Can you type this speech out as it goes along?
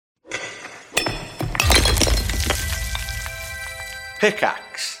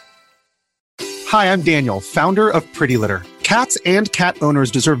Pickaxe. Hi, I'm Daniel, founder of Pretty Litter. Cats and cat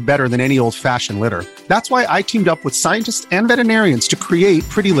owners deserve better than any old-fashioned litter. That's why I teamed up with scientists and veterinarians to create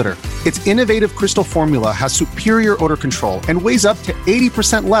Pretty Litter. Its innovative crystal formula has superior odor control and weighs up to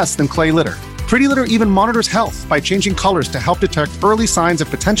 80% less than clay litter. Pretty Litter even monitors health by changing colors to help detect early signs of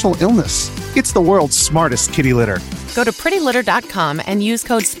potential illness. It's the world's smartest kitty litter. Go to prettylitter.com and use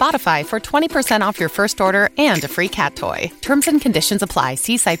code SPOTIFY for 20% off your first order and a free cat toy. Terms and conditions apply.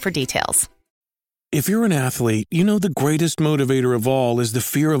 See site for details. If you're an athlete, you know the greatest motivator of all is the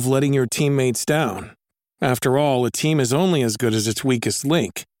fear of letting your teammates down. After all, a team is only as good as its weakest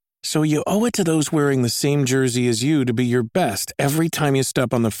link. So you owe it to those wearing the same jersey as you to be your best every time you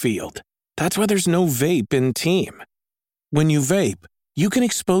step on the field. That's why there's no vape in team. When you vape, you can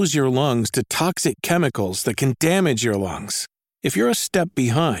expose your lungs to toxic chemicals that can damage your lungs. If you're a step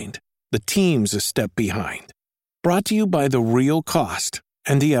behind, the team's a step behind. Brought to you by The Real Cost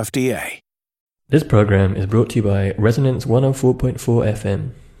and the FDA. This program is brought to you by Resonance 104.4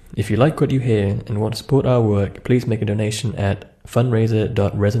 FM. If you like what you hear and want to support our work, please make a donation at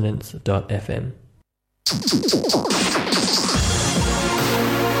fundraiser.resonance.fm.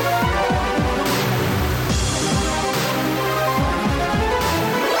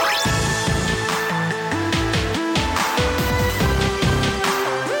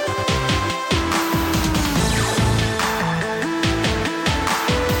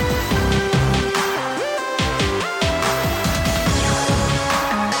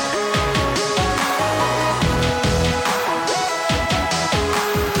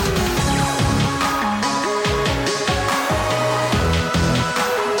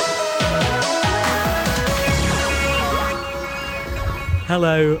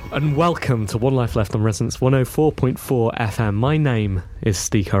 Hello and welcome to One Life Left on Resonance 104.4 FM. My name is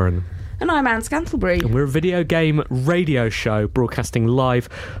Steve Curran. And I'm Anne Scantlebury. And we're a video game radio show broadcasting live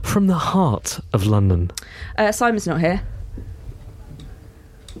from the heart of London. Simon's not here.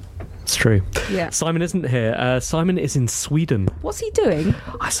 It's true. Yeah. Simon isn't here. Simon is in Sweden. What's he doing?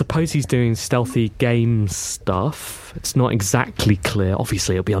 I suppose he's doing stealthy game stuff. It's not exactly clear.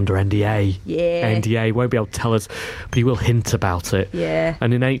 Obviously, it'll be under NDA. Yeah. NDA won't be able to tell us, but he will hint about it. Yeah.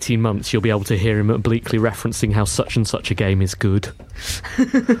 And in 18 months, you'll be able to hear him obliquely referencing how such and such a game is good.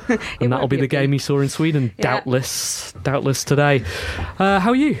 And that'll be the game he saw in Sweden. Yeah. Doubtless today.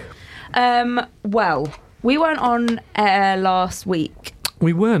 How are you? Well, we weren't on air last week.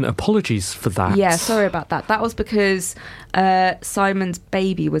 We weren't. Apologies for that. Yeah, sorry about that. That was because Simon's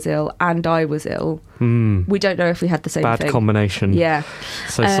baby was ill and I was ill. We don't know if we had the same thing. Bad combination. Yeah.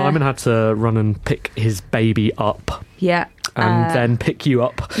 So Simon had to run and pick his baby up. Yeah. And then pick you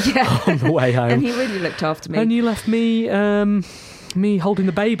up on the way home. And he really looked after me. And you left me me holding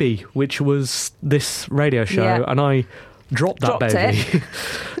the baby, which was this radio show. Yeah. And I dropped that baby.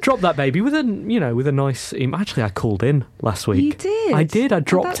 Dropped that baby with a nice Actually, I called in last week. You did? I did. I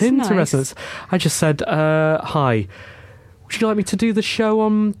dropped into Resonance. I just said, hi, would you like me to do the show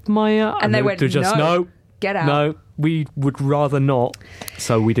on my... and they went, no, get out. No, we would rather not.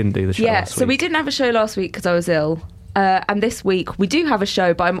 So we didn't do the show last week. So we didn't have a show last week because I was ill. And this week we do have a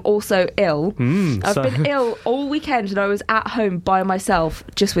show, but I'm also ill. I've been ill all weekend and I was at home by myself,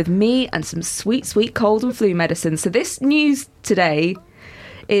 just with me and some sweet, sweet cold and flu medicine. So this news today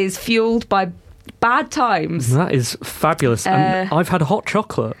is fueled by bad times. That is fabulous. And I've had hot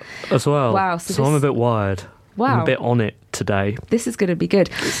chocolate as well. Wow. So I'm a bit wired. Wow. I'm a bit on it today. This is going to be good.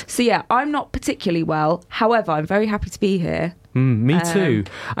 So yeah, I'm not particularly well. However, I'm very happy to be here. Me too.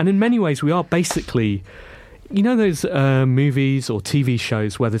 And in many ways we are basically... You know those movies or TV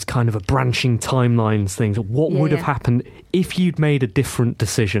shows where there's kind of a branching timelines things? What would have happened if you'd made a different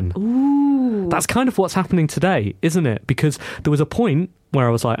decision? Ooh. That's kind of what's happening today, isn't it? Because there was a point where I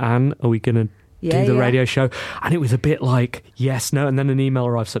was like, Anne, are we going to do the radio show? And it was a bit like, yes, no. And then an email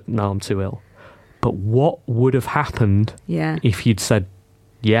arrived said, no, I'm too ill. But what would have happened if you'd said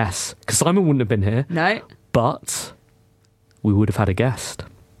yes? Because Simon wouldn't have been here. No. But we would have had a guest.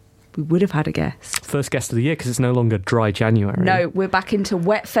 We would have had a guest. First guest of the year, because it's no longer dry January. No, we're back into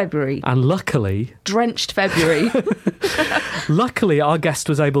wet February. And luckily... Drenched February. Luckily, our guest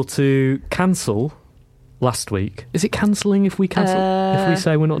was able to cancel last week. Is it cancelling if we cancel? If we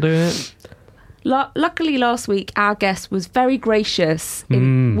say we're not doing it? Luckily, last week, our guest was very gracious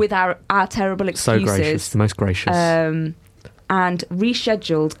with our terrible excuses. So gracious, the most gracious. And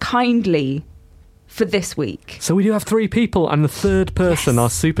rescheduled kindly for this week. So we do have 3 people, and the third person, our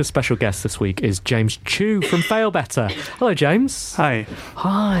super special guest this week, is James Chu from Fail Better. Hello, James. Hi.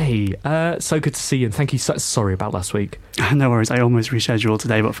 Hi. So good to see you, and thank you. Sorry about last week. No worries. I almost rescheduled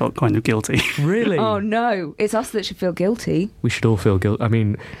today, but felt kind of guilty. Really? Oh, no. It's us that should feel guilty. We should all feel guilty. I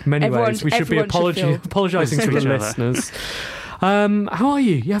mean, in many ways, we should be apologising to the listeners. How are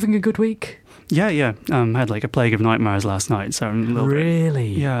you? You having a good week? Yeah. Had like a plague of nightmares last night, so I'm a little Really?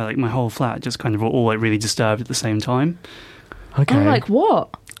 Yeah, like my whole flat just kind of all like really disturbed at the same time. Okay. I'm like,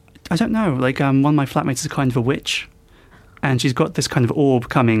 what? I don't know. Like one of my flatmates is kind of a witch, and she's got this kind of orb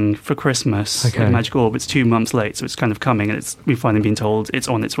coming for Christmas. Okay. Like a magic orb. It's 2 months late, so it's kind of coming, and we've finally been told it's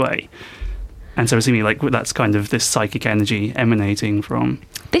on its way. And so assuming like that's kind of this psychic energy emanating from.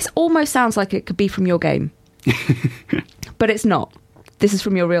 This almost sounds like it could be from your game. But it's not. This is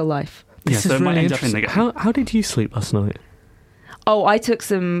from your real life. This is so it might really end up in the interesting. game. How did you sleep last night? Oh, I took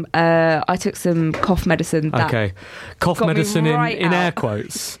some cough medicine. That Okay. Cough got me medicine right in air out.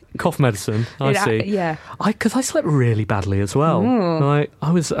 quotes. Cough medicine. I see. Yeah. Because I slept really badly as well. Like,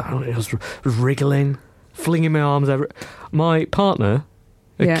 I was wriggling, flinging my arms over. My partner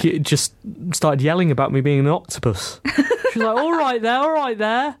just started yelling about me being an octopus. She was like, all right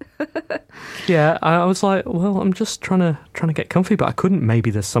there. Yeah, I was like, well, I'm just trying to get comfy, but I couldn't.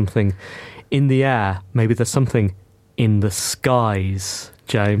 Maybe there's something in the air. Maybe there's something in the skies,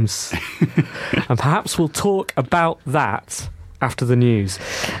 James. And perhaps we'll talk about that after the news.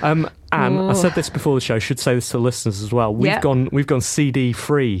 And I said this before the show, should say this to listeners as well. We've gone CD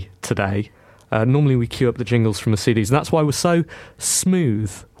free today. Normally we queue up the jingles from the CDs, and that's why we're so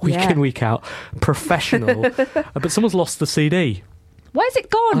smooth week in, week out, professional. But someone's lost the CD. Why is it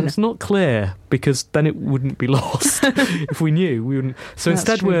gone? And it's not clear, because then it wouldn't be lost. If we knew, we wouldn't. So That's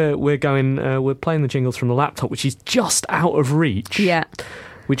instead true. we're playing the jingles from the laptop, which is just out of reach. Yeah.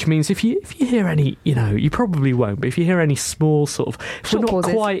 Which means if you hear any, you probably won't, but if you hear any small sort of, if we're not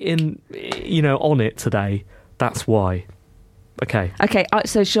pauses. quite in, on it today, that's why. Okay. Okay,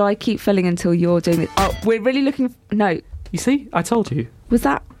 so shall I keep filling until you're doing it? Oh, we're really looking... No. You see, I told you. Was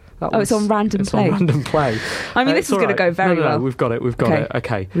that... it's on random play. It's on random play. I mean, this is going to go very well. No, we've got it.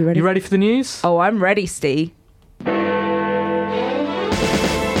 Okay. You ready for the news? Oh, I'm ready, Steve.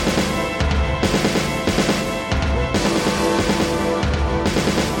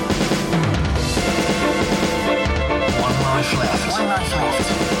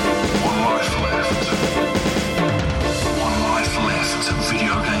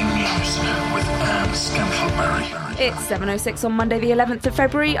 It's 7:06 on Monday the 11th of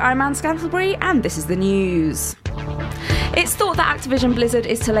February. I'm Anne Scantlebury and this is the news. It's thought that Activision Blizzard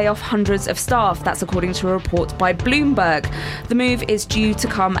is to lay off hundreds of staff. That's according to a report by Bloomberg. The move is due to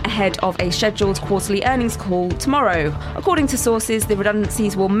come ahead of a scheduled quarterly earnings call tomorrow. According to sources, the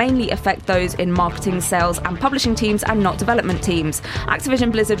redundancies will mainly affect those in marketing, sales and publishing teams and not development teams.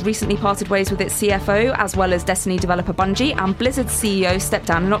 Activision Blizzard recently parted ways with its CFO as well as Destiny developer Bungie, and Blizzard's CEO stepped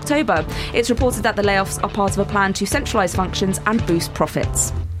down in October. It's reported that the layoffs are part of a plan to centralise functions and boost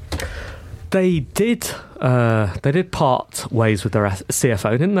profits. They did part ways with their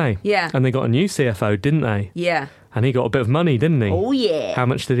CFO, didn't they? Yeah. And they got a new CFO, didn't they? Yeah. And he got a bit of money, didn't he? Oh, yeah. How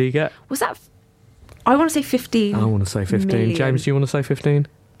much did he get? Was that... I want to say 15 I want to say 15. million. James, do you want to say 15?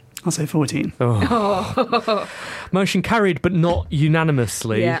 I'll say 14. Oh. Motion carried, but not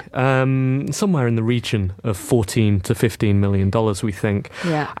unanimously. Yeah. Somewhere in the region of $14 to $15 million, we think.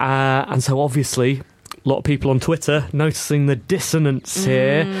 Yeah. And so obviously... a lot of people on Twitter noticing the dissonance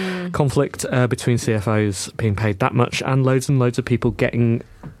here. Conflict between CFOs being paid that much and loads of people getting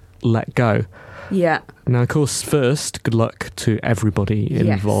let go. Yeah. Now, of course, first, good luck to everybody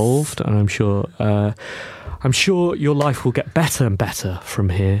involved. And I'm sure your life will get better and better from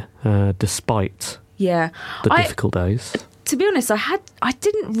here, despite the difficult days. To be honest, I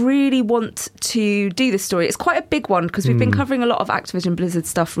didn't really want to do this story. It's quite a big one because we've been covering a lot of Activision Blizzard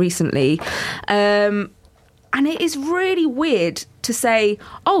stuff recently. And it is really weird to say,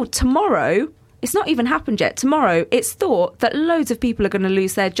 oh, tomorrow, it's not even happened yet. Tomorrow, it's thought that loads of people are going to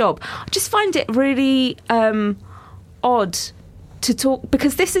lose their job. I just find it really odd to talk,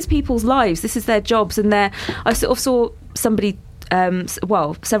 because this is people's lives. This is their jobs. And I sort of saw somebody...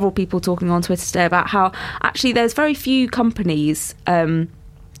 several people talking on Twitter today about how actually there's very few companies,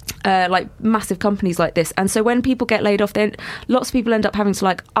 like massive companies like this, and so when people get laid off, then lots of people end up having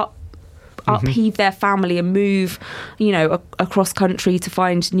to upheave their family and move, across country to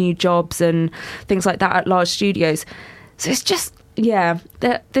find new jobs and things like that at large studios. So it's just,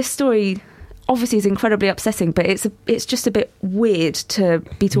 this story obviously is incredibly upsetting, but it's just a bit weird to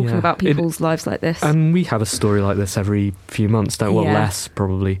be talking about people's lives like this. And we have a story like this every few months, don't we? Well, less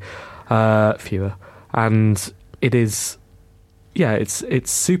probably. fewer, and it is,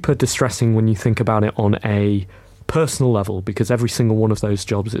 it's super distressing when you think about it on a personal level, because every single one of those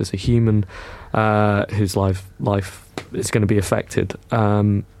jobs is a human whose life is going to be affected.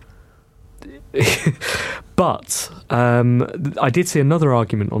 But I did see another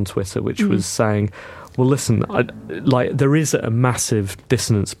argument on Twitter, which was saying, well, listen, there is a massive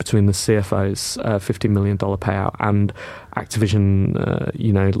dissonance between the CFO's $50 million payout and Activision,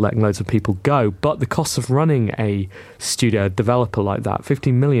 letting loads of people go. But the cost of running a studio developer like that,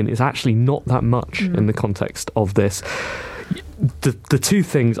 $15 million, is actually not that much in the context of this. The two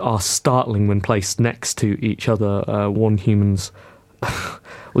things are startling when placed next to each other. One human's...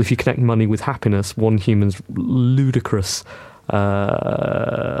 well, if you connect money with happiness, one human's ludicrous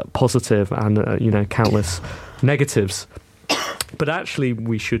positive and countless negatives. But actually,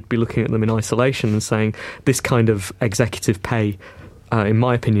 we should be looking at them in isolation and saying this kind of executive pay, in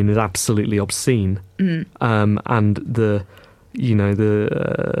my opinion, is absolutely obscene. And the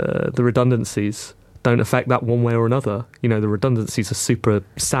redundancies don't affect that one way or another. The redundancies are super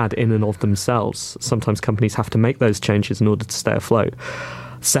sad in and of themselves. Sometimes companies have to make those changes in order to stay afloat.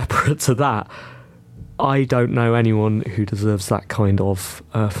 Separate to that, I don't know anyone who deserves that kind of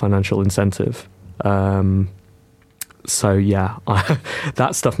financial incentive. So yeah,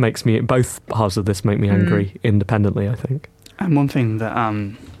 that stuff makes me, both halves of this make me angry independently, I think. And one thing that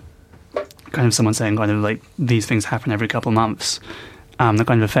kind of someone saying kind of like these things happen every couple of months, the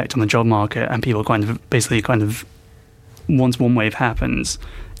kind of effect on the job market, and people kind of basically kind of, once one wave happens,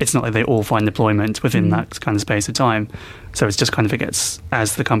 it's not like they all find employment within that kind of space of time. So it's just kind of, it gets,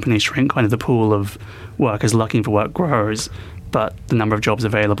 as the companies shrink, kind of the pool of workers looking for work grows, but the number of jobs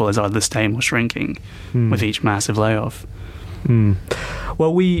available is either the same or shrinking with each massive layoff.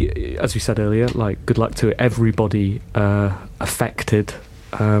 Well, as we said earlier, good luck to everybody affected.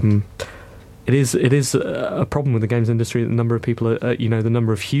 It is a problem with the games industry that the number of people, the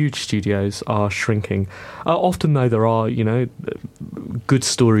number of huge studios are shrinking. Often, though, there are, good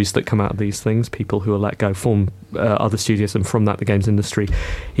stories that come out of these things. People who are let go form other studios, and from that, the games industry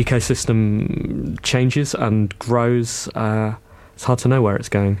ecosystem changes and grows. It's hard to know where it's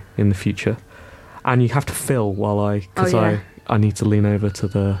going in the future. And you have to fill because I need to lean over to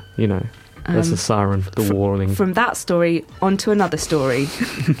the, there's the siren, the warning. From that story, on to another story.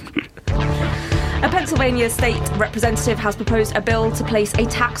 A Pennsylvania state representative has proposed a bill to place a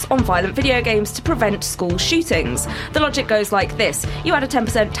tax on violent video games to prevent school shootings. The logic goes like this. You add a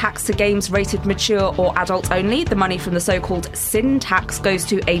 10% tax to games rated mature or adult only. The money from the so-called sin tax goes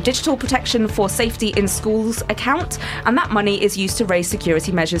to a digital protection for safety in schools account, and that money is used to raise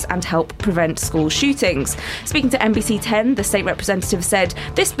security measures and help prevent school shootings. Speaking to NBC 10, the state representative said,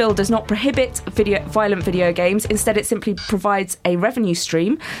 this bill does not prohibit violent video games. Instead, it simply provides a revenue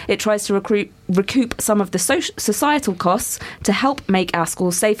stream. It tries to recoup some of the societal costs to help make our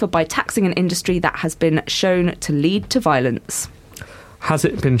schools safer by taxing an industry that has been shown to lead to violence. Has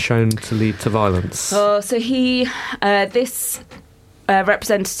it been shown to lead to violence? So this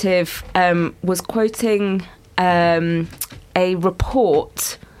representative was quoting a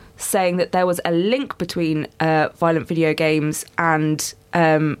report saying that there was a link between violent video games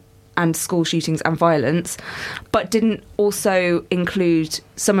and school shootings and violence, but didn't also include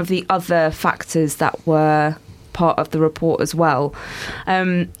some of the other factors that were part of the report as well.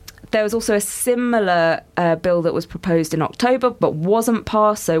 There was also a similar bill that was proposed in October but wasn't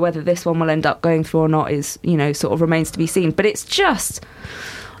passed, so whether this one will end up going through or not is, sort of remains to be seen. But it's just...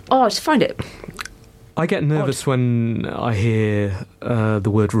 I just find it... I get nervous when I hear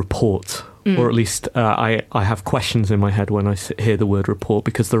the word report. Or at least I have questions in my head when I hear the word report,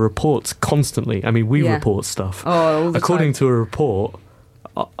 because the reports constantly... I mean, we report stuff. All the According time. to a report,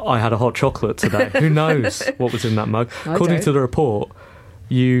 I had a hot chocolate today. Who knows what was in that mug? According to the report,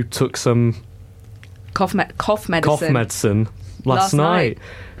 you took some... Cough medicine. Cough medicine last night.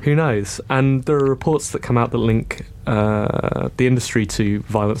 Who knows? And there are reports that come out that link the industry to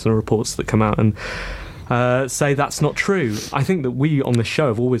violence, and reports that come out and... say that's not true. I think that we on this show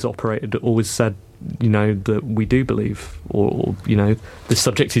have always said, that we do believe, or the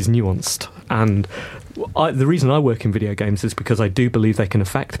subject is nuanced. And the reason I work in video games is because I do believe they can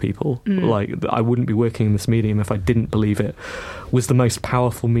affect people. I wouldn't be working in this medium if I didn't believe it was the most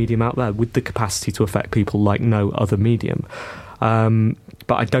powerful medium out there, with the capacity to affect people like no other medium.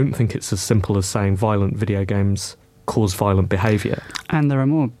 But I don't think it's as simple as saying violent video games cause violent behaviour. And there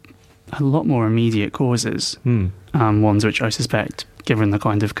are a lot more immediate causes, ones which I suspect given the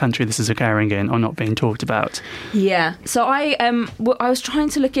kind of country this is occurring in, are not being talked about. Yeah. So I was trying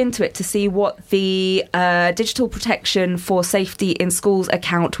to look into it to see what the Digital Protection for Safety in Schools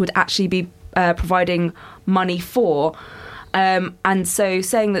account would actually be providing money for. And so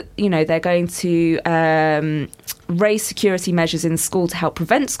saying that, they're going to raise security measures in school to help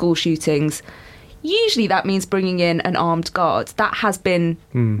prevent school shootings. Usually that means bringing in an armed guard. That has been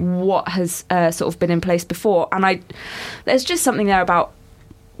what has sort of been in place before. And there's just something there about,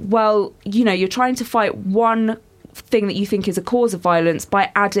 well, you're trying to fight one thing that you think is a cause of violence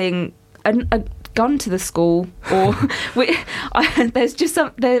by adding a gun to the school, or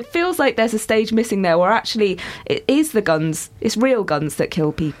there feels like there's a stage missing there where actually it is the guns, it's real guns that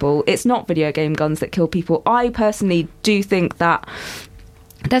kill people. It's not video game guns that kill people. I personally do think that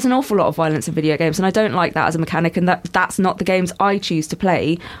there's an awful lot of violence in video games, and I don't like that as a mechanic, and that's not the games I choose to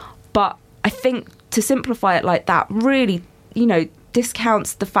play. But I think to simplify it like that really,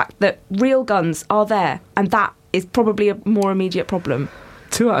 discounts the fact that real guns are there, and that is probably a more immediate problem.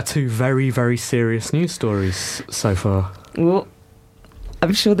 2 out of 2 very, very serious news stories so far. Well,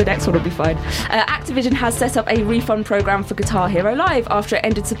 I'm sure the next one will be fine. Activision has set up a refund program for Guitar Hero Live after it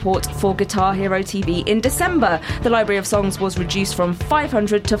ended support for Guitar Hero TV in December. The library of songs was reduced from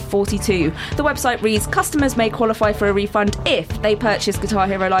 500 to 42. The website reads, customers may qualify for a refund if they purchase Guitar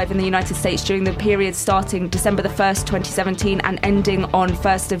Hero Live in the United States during the period starting December the 1st, 2017 and ending on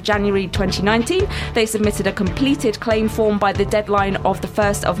 1st of January 2019. They submitted a completed claim form by the deadline of the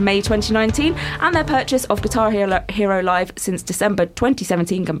 1st of May 2019, and their purchase of Guitar Hero Live since December 2017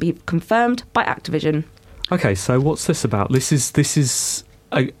 can be confirmed by Activision. Okay, so what's this about? This is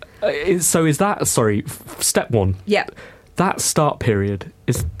so is that, sorry, step one? Yeah. That start period,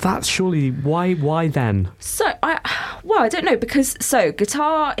 is that surely, why then? So, I don't know, because,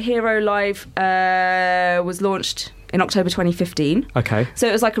 Guitar Hero Live was launched in October 2015. Okay. So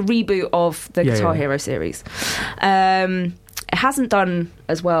it was like a reboot of the Guitar Hero series. It hasn't done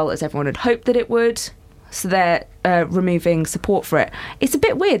as well as everyone had hoped that it would. So they're removing support for it. It's a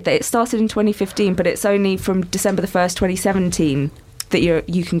bit weird that it started in 2015, but it's only from December the 1st, 2017 that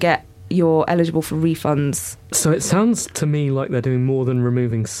you're eligible for refunds. So it sounds to me like they're doing more than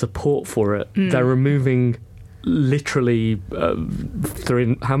removing support for it. They're removing literally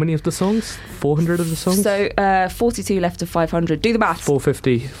how many of the songs? 400 of the songs? So 42 left of 500. Do the maths.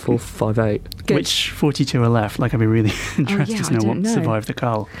 450, 458. Good. Which 42 are left? Like, I'd be really interested to know what survived the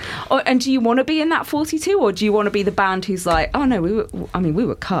cull. Oh, and do you want to be in that 42, or do you want to be the band who's like, oh no, we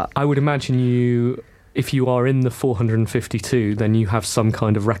were cut? I would imagine if you are in the 452, then you have some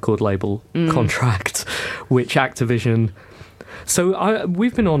kind of record label contract, which Activision... So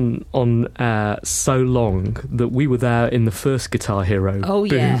we've been on so long that we were there in the first Guitar Hero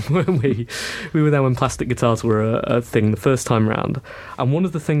boom, weren't we? We were there when plastic guitars were a thing the first time round. And one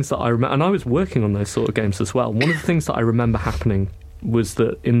of the things that I remember, and I was working on those sort of games as well, one of the things that I remember happening was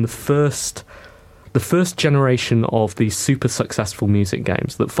that in the first generation of these super successful music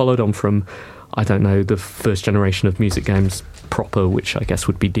games that followed on from, I don't know, the first generation of music games proper, which I guess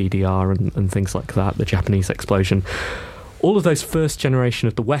would be DDR and things like that, the Japanese explosion. All of those first generation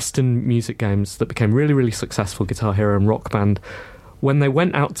of the Western music games that became really, really successful, Guitar Hero and Rock Band, when they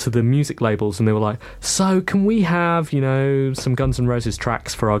went out to the music labels and they were like, so can we have, some Guns N' Roses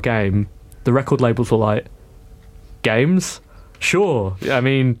tracks for our game? The record labels were like, games? Sure. I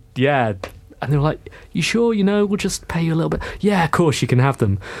mean, yeah. And they were like, you sure, we'll just pay you a little bit? Yeah, of course, you can have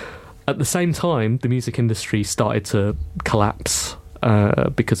them. At the same time, the music industry started to collapse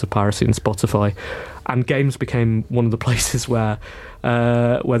because of piracy and Spotify. And games became one of the places where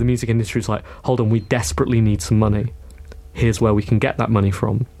the music industry was like, hold on, we desperately need some money. Here's where we can get that money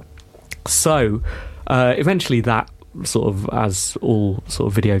from. So eventually that sort of, as all sort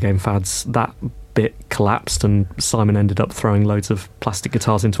of video game fads, that bit collapsed and Simon ended up throwing loads of plastic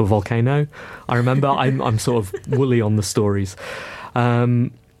guitars into a volcano. I remember I'm sort of woolly on the stories.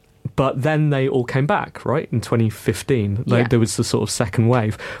 But then they all came back, right, in 2015. There was the sort of second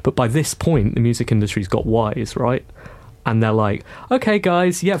wave. But by this point, the music industry's got wise, right? And they're like, okay,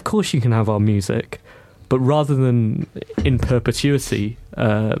 guys, yeah, of course you can have our music. But rather than in perpetuity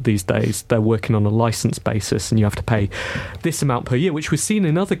these days, they're working on a license basis and you have to pay this amount per year, which we've seen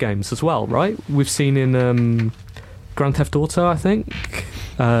in other games as well, right? We've seen in Grand Theft Auto, I think,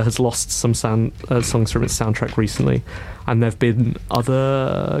 has lost some songs from its soundtrack recently. And there have been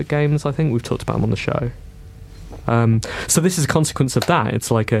other games, I think, we've talked about them on the show. So this is a consequence of that. It's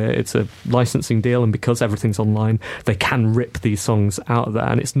like it's a licensing deal, and because everything's online, they can rip these songs out of there,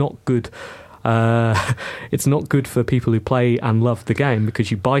 and it's not good. It's not good for people who play and love the game, because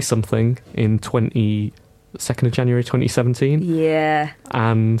you buy something in 20 2nd of January 2017. Yeah.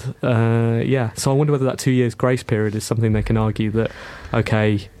 And so I wonder whether that 2 years grace period is something they can argue that,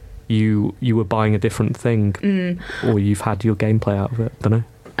 okay, you were buying a different thing, or you've had your gameplay out of it. Don't know.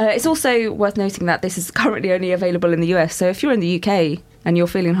 It's also worth noting that this is currently only available in the US, so if you're in the UK and you're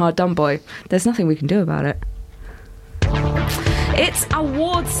feeling hard done by, there's nothing we can do about it. It's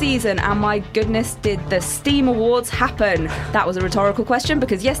awards season, and my goodness, did the Steam Awards happen? That was a rhetorical question,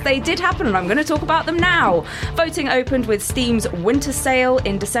 because yes, they did happen, and I'm going to talk about them now. Voting opened with Steam's winter sale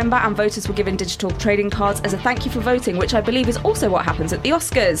in December, and voters were given digital trading cards as a thank you for voting, which I believe is also what happens at the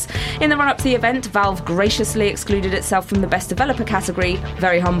Oscars. In the run-up to the event, Valve graciously excluded itself from the Best Developer category.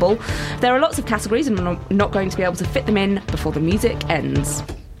 Very humble. There are lots of categories, and I'm not going to be able to fit them in before the music ends.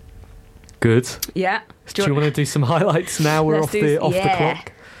 Good. Yeah. Do you want to do some highlights now? We're off the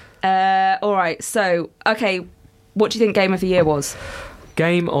clock. All right. So, okay, what do you think Game of the Year was?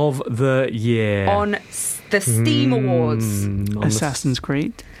 Game of the Year on the Steam Awards. Assassin's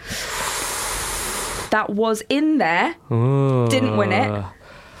Creed. That was in there. Didn't win it.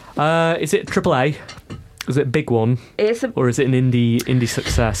 Is it AAA? Is it a big one? Or is it an indie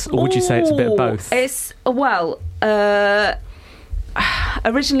success? Or would you say it's a bit of both? It's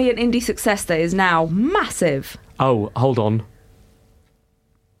originally an indie success that is now massive. Oh, hold on.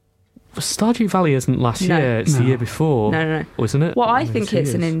 Stardew Valley isn't last year, it's the year before. No. Wasn't it? Well, I think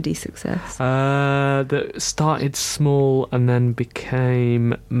it's an indie success. That started small and then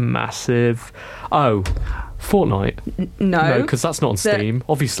became massive. Oh, Fortnite? No, because that's not on Steam,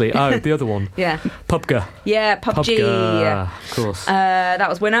 obviously. Oh, the other one. Yeah. PUBG. Yeah, PUBG. Of course. That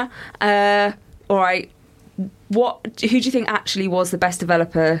was winner. All right. Who do you think actually was the best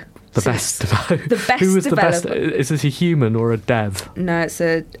developer? The best developer. The best Who was developer. the best? Is this a human or a dev? No, it's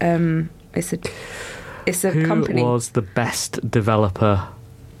a Who company. Who was the best developer?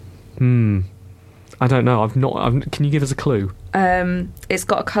 I don't know. Can you give us a clue? It's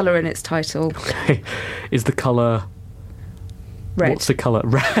got a colour in its title. Okay. Is the colour red? What's the colour?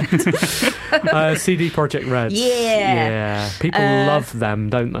 Red. CD Projekt Red. Yeah. People love them,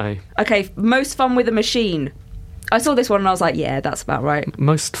 don't they? Okay, most fun with a machine. I saw this one and I was like, yeah, that's about right.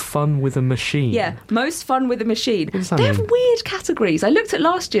 Most fun with a machine? Yeah, most fun with a machine. What does that They mean? have weird categories. I looked at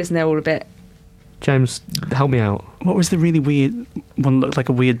last year's and they're all a bit... James, help me out. What was the really weird one? Looked like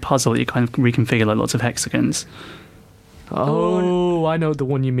a weird puzzle that you kind of reconfigure like lots of hexagons. Oh, I know the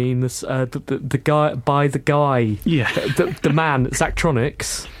one you mean. This the guy by the guy. Yeah. The man,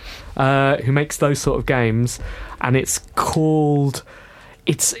 Zachtronics, who makes those sort of games, and it's called...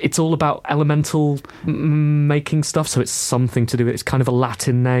 It's all about elemental making stuff, so it's something to do with... It's kind of a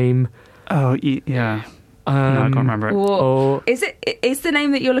Latin name. Oh, yeah. No, I can't remember it. Or, is the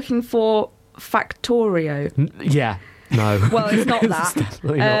name that you're looking for Factorio? Yeah. No. Well, it's not that. It's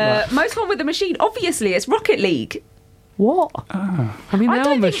definitely not that. Most fun with a machine, obviously, it's Rocket League. What? I mean, they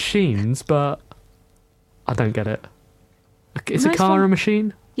are machines, but I don't get it. Is a car a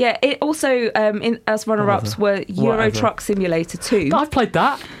machine? Yeah, it also, as runner-ups, were Euro Truck Simulator 2. I've played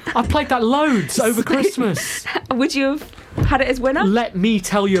that. I've played that loads over Christmas. Would you have had it as winner? Let me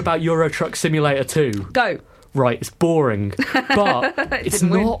tell you about Euro Truck Simulator 2. Go. Right, it's boring, but it's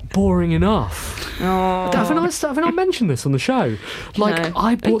not boring enough. Oh. Have I not mentioned this on the show? Like, No.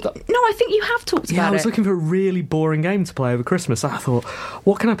 I bought that... No, I think you have talked about it. Yeah, I was looking for a really boring game to play over Christmas. I thought,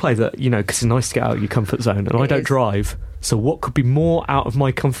 what can I play that, because it's nice to get out of your comfort zone, and I don't drive, so what could be more out of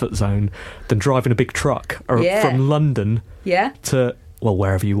my comfort zone than driving a big truck from London to, well,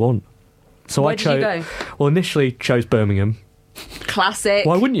 wherever you want. So Where did you go? Well, initially chose Birmingham. Classic.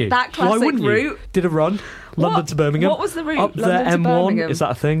 Why wouldn't you? That classic Why wouldn't route. You? Did a run. London to Birmingham. What was the route? Up London the to M1. Birmingham? Is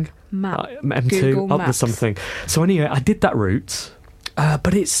that a thing? M2. Google Up the Maps. something. So anyway, I did that route.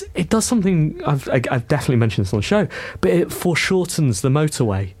 But it does something. I've definitely mentioned this on the show. But it foreshortens the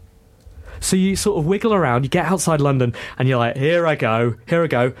motorway. So you sort of wiggle around. You get outside London, and you're like, here I go.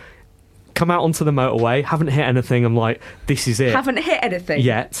 Come out onto the motorway. Haven't hit anything. I'm like, this is it. Haven't hit anything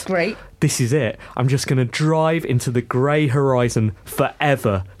yet. Great. This is it. I'm just going to drive into the grey horizon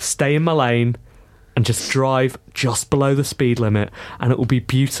forever. Stay in my lane and just drive just below the speed limit, and it will be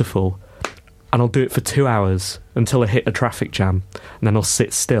beautiful. And I'll do it for 2 hours until I hit a traffic jam, and then I'll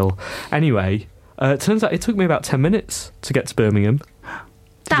sit still. Anyway, it turns out it took me about 10 minutes to get to Birmingham.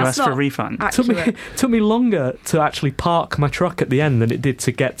 Did you ask for a refund? It took me longer to actually park my truck at the end than it did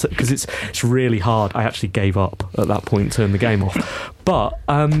to get to... Because it's really hard. I actually gave up at that point, turned the game off. But,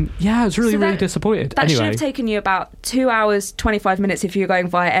 I was really disappointed. That should have taken you about 2 hours, 25 minutes if you're going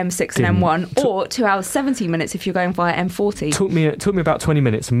via M6 and M1, or 2 hours, 70 minutes if you're going via M40. Took me about 20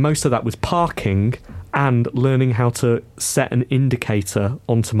 minutes, and most of that was parking and learning how to set an indicator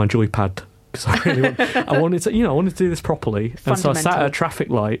onto my joypad because I wanted to do this properly, and so I sat at a traffic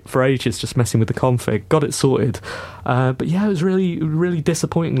light for ages just messing with the config, got it sorted, but yeah, it was really, really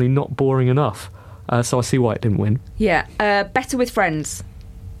disappointingly not boring enough, so I see why it didn't win. Yeah. Better with friends.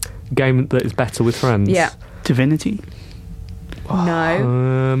 Game that is better with friends. Yeah. Divinity.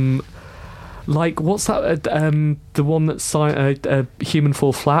 No. Like, what's that? The one that's Human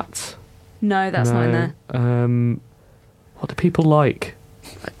Fall Flat. No, that's not in there. What do people like?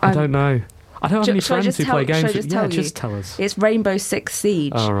 I don't know. I don't have any friends who play games. Just tell us. It's Rainbow Six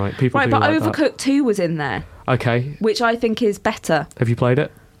Siege. Oh, right. People right, do but like Overcooked 2 was in there. Okay. Which I think is better. Have you played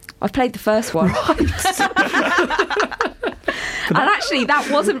it? I've played the first one. And actually, that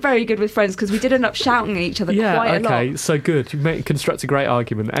wasn't very good with friends because we did end up shouting at each other quite a lot. Okay, so good. You construct a great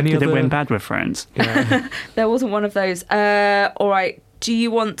argument. Did it win bad with friends? Yeah. There wasn't one of those. All right. Do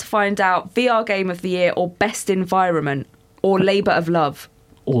you want to find out VR Game of the Year or Best Environment or Labour of Love?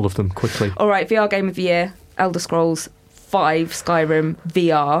 All of them, quickly. All right, VR Game of the Year, Elder Scrolls 5, Skyrim,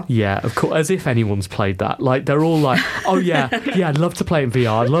 VR. Yeah, of course, as if anyone's played that. Like, they're all like, oh yeah, I'd love to play in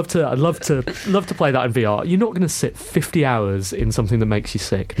VR. I'd love to play that in VR. You're not going to sit 50 hours in something that makes you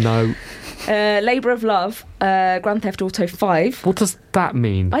sick. No. Labour of Love, Grand Theft Auto 5. What does that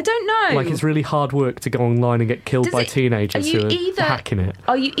mean? I don't know. Like, it's really hard work to go online and get killed by teenagers who are hacking it.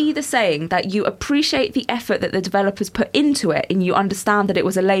 Are you either saying that you appreciate the effort that the developers put into it and you understand that it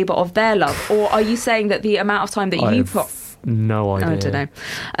was a labour of their love, or are you saying that the amount of time that you put... No idea. I don't know.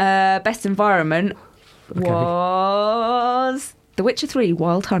 Best Environment was The Witcher 3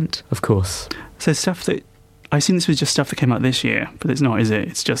 Wild Hunt. Of course. So stuff that... I assume this was just stuff that came out this year, but it's not, is it?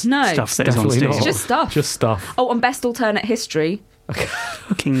 It's just stuff that is on Steam. It's just stuff. Just stuff. Oh, and Best Alternate History. Okay.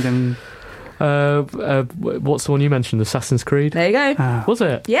 Kingdom... what's the one you mentioned? Assassin's Creed? There you go. Was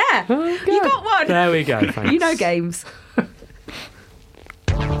it? Yeah. Oh, you got one. There we go. Thanks. You know games.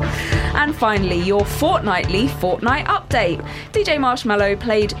 And finally, your fortnightly Fortnite update. DJ Marshmello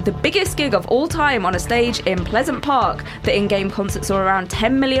played the biggest gig of all time on a stage in Pleasant Park. The in-game concert saw around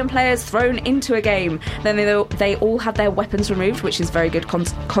 10 million players thrown into a game. Then they all had their weapons removed, which is very good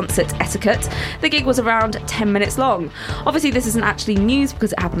concert etiquette. The gig was around 10 minutes long. Obviously, this isn't actually news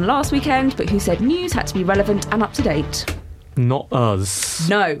because it happened last weekend, but who said news had to be relevant and up to date? Not us.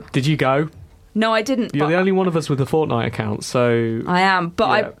 No. Did you go? No, I didn't. You're the only one of us with a Fortnite account, so... I am, but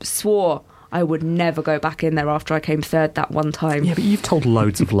yeah. I swore I would never go back in there after I came third that one time. Yeah, but you've told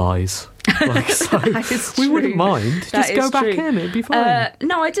loads of lies. We wouldn't mind. Just go back in, it'd be fine.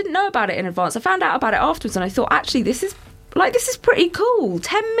 No, I didn't know about it in advance. I found out about it afterwards and I thought, actually, this is pretty cool.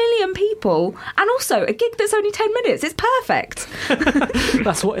 10 million people, and also a gig that's only 10 minutes. It's perfect.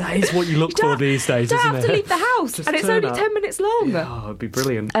 That is what you look for these days, isn't it? You don't have to leave the house, and it's only 10 minutes long. Oh, it'd be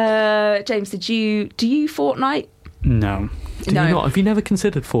brilliant. James, do you Fortnite? No. Do you not? Have you never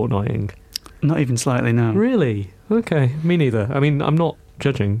considered Fortniting? Not even slightly, no. Really? Okay, me neither. I mean, I'm not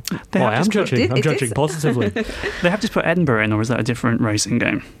judging. I am judging. I'm judging positively. They have just put Edinburgh in, or is that a different racing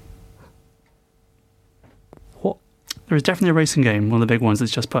game? What? There is definitely a racing game, one of the big ones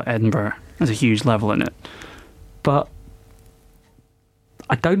that's just put Edinburgh as a huge level in it. But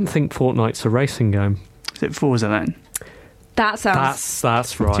I don't think Fortnite's a racing game. Is it Forza then? That sounds...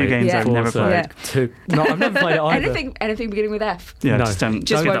 That's right. Two games I've never played. Yeah. No, I've never played it either. Anything beginning with F. Yeah, no, just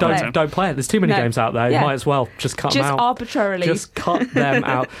don't play it. There's too many games out there. You might as well just cut them out. Just arbitrarily. Just cut them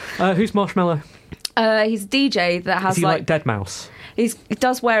out. Who's Marshmello? He's a DJ that has Is he like Deadmau5? He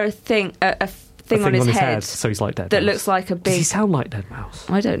does wear a thing on his head. So he's like Deadmau5. That looks like a big... Does he sound like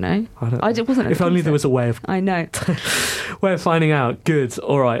Deadmau5? I don't know. I wasn't. If only there was a way of... I know. way of finding out. Good.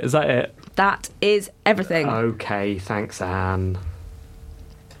 All right. Is that it? That is everything. Okay. Thanks, Anne.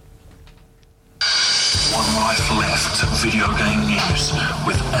 One life left. Video game news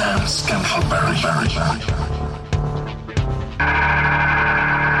with Anne Scantleberry.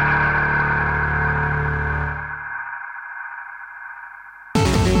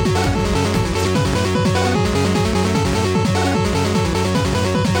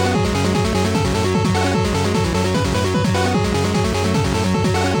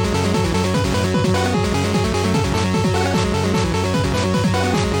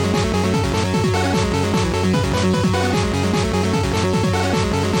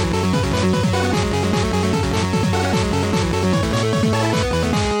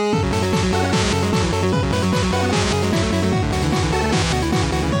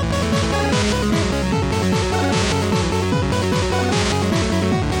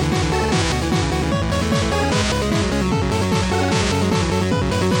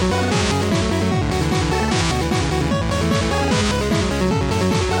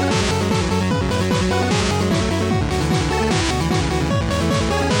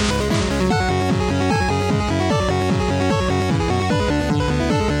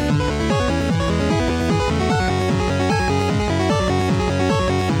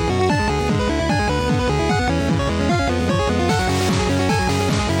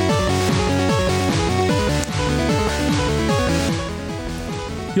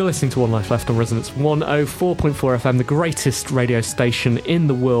 You're listening to One Life Left on Resonance 104.4 FM, the greatest radio station in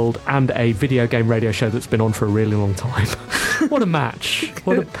the world, and a video game radio show that's been on for a really long time. What a match.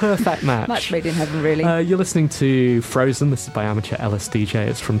 What a perfect match. Match made in heaven, really. You're listening to Frozen. This is by Amateur LSDJ.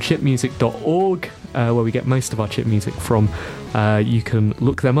 It's from chipmusic.org, where we get most of our chip music from. You can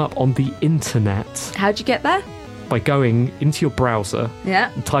look them up on the internet. How'd you get there? By going into your browser,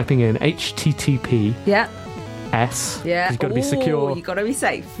 and typing in HTTP. S. Yeah. You've got to be secure. You've got to be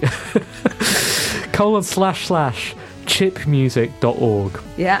safe. / chipmusic.org.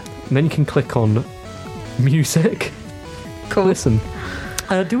 Yeah. And then you can click on music. Cool. Listen.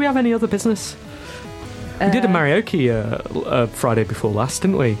 Do we have any other business? We did a karaoke Friday before last,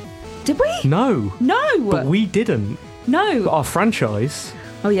 didn't we? Did we? No. But we didn't. No. Our franchise.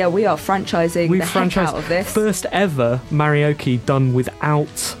 Oh yeah, we are franchising the heck out of this. First ever karaoke done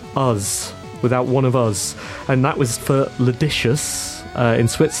without us. Without one of us, and that was for Ladicious in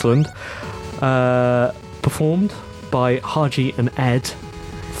Switzerland, performed by Haji and Ed.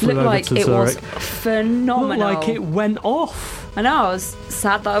 Looked like it was phenomenal. Looked like it went off. I know, I was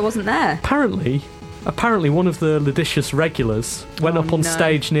sad that I wasn't there. Apparently one of the Ladicious regulars went up on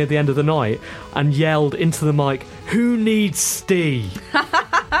stage near the end of the night and yelled into the mic, "Who needs Steve?"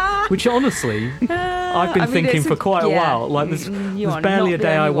 Which honestly, I've been thinking for quite a while. Like there's barely a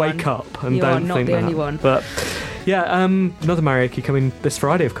day I wake up and don't think that. Only one. But yeah, another karaoke coming this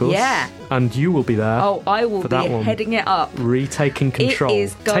Friday, of course. Yeah. And you will be there. Oh, I will be heading it up. Retaking control. It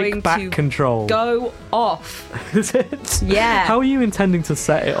is going Take back control. Go off. Is it? Yeah. How are you intending to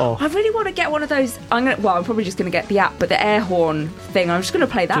set it off? I really want to get one of those. I'm probably just going to get the app, but the air horn thing. I'm just going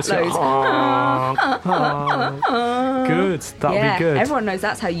to play that loads. Good. That'll be good. Everyone knows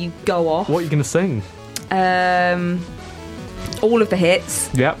that's how you go off. What are you going to sing? All of the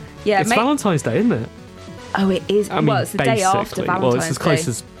hits. Yep. Yeah. It's Valentine's Day, isn't it? Oh, it is. I mean, it's the day after Valentine's Day. Well, it's as close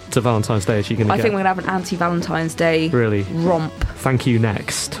as to Valentine's Day as you're going to get. I think we're going to have an anti-Valentine's Day romp. Thank you,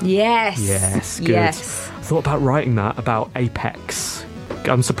 next. Yes. Yes, good. Yes. I thought about writing that about Apex.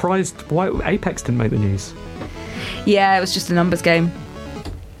 I'm surprised why Apex didn't make the news. Yeah, it was just a numbers game.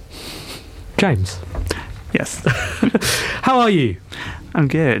 James. Yes. How are you? I'm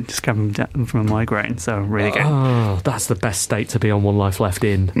good. Just coming down from a migraine, so really good. Oh, that's the best state to be on One Life Left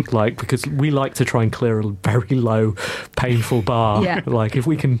in. Because we like to try and clear a very low, painful bar. Yeah. Like if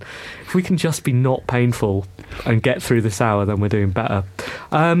we can just be not painful and get through this hour, then we're doing better.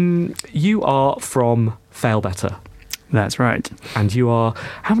 You are from Fail Better. That's right. And you are.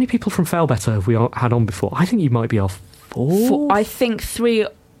 How many people from Fail Better have we had on before? I think you might be our fourth. I think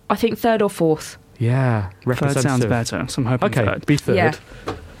third or fourth. Yeah, third sounds better, so I'm hoping third. Be third. Yeah.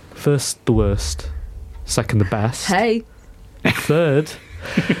 First, the worst. Second, the best. Hey. Third.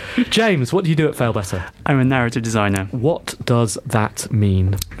 James, what do you do at Fail Better? I'm a narrative designer. What does that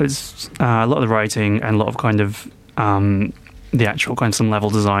mean? It's a lot of the writing and a lot of kind of the actual kind of some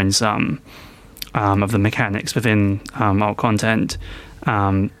level designs of the mechanics within our content.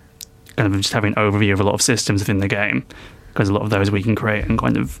 Kind of just having an overview of a lot of systems within the game, because a lot of those we can create and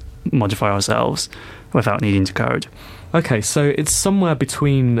kind of modify ourselves without needing to code. Okay, so it's somewhere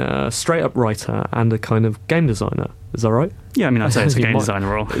between a straight-up writer and a kind of game designer. Is that right? Yeah, I mean, I'd say it's a game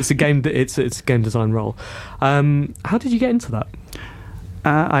designer role. It's a game design role. How did you get into that?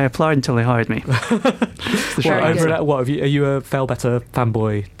 I applied until they hired me. Are you a Fail Better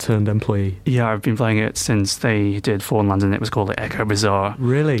fanboy turned employee? Yeah, I've been playing it since they did Fall in London. It was called Echo Bazaar.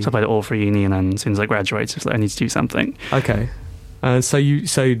 Really? So I played it all for uni, and then as soon as I graduated, I was like, I need to do something. Okay. Did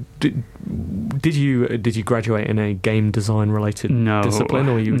you graduate in a game design related discipline,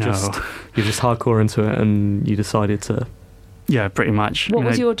 or you just hardcore into it and you decided to? Yeah, pretty much. What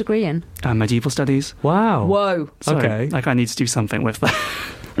was your degree in? Medieval studies. Wow. Whoa. So, okay. I need to do something with that.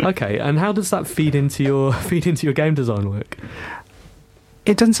 Okay, and how does that feed into your game design work?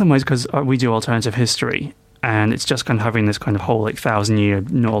 It does in some ways, because we do alternative history, and it's just kind of having this kind of whole 1,000-year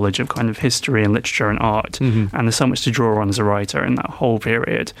knowledge of kind of history and literature and art, and there's so much to draw on as a writer in that whole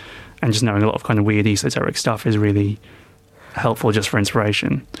period, and just knowing a lot of kind of weird esoteric stuff is really helpful just for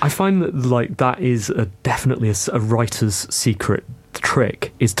inspiration. I find that that is definitely a writer's secret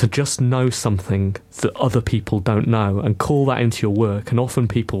trick, is to just know something that other people don't know and call that into your work, and often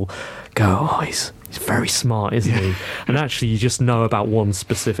people go, oh, he's very smart, isn't he? And actually you just know about one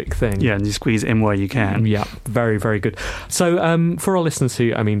specific thing. Yeah, and you squeeze it in where you can. Yeah, very, very good. So for our listeners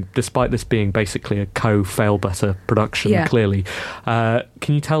who, I mean, despite this being basically a co-Fail Better production, clearly, can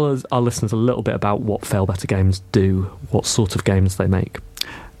you tell our listeners a little bit about what Fail Better Games do, what sort of games they make?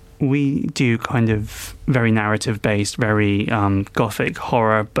 We do kind of very narrative-based, very gothic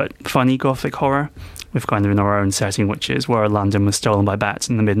horror, but funny gothic horror. with kind of in our own setting, which is where London was stolen by bats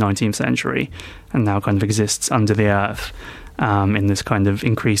in the mid-19th century and now kind of exists under the earth in this kind of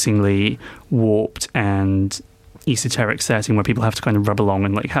increasingly warped and esoteric setting where people have to kind of rub along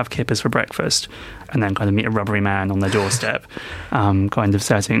and like have kippers for breakfast and then kind of meet a rubbery man on their doorstep kind of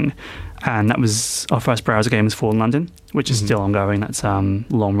setting. And that was our first browser game, was Fallen London, which is still ongoing. That's a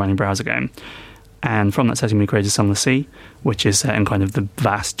long-running browser game. And from that setting, we created Sunless Sea, which is set in kind of the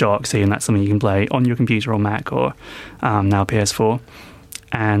vast dark sea, and that's something you can play on your computer or Mac or now PS4.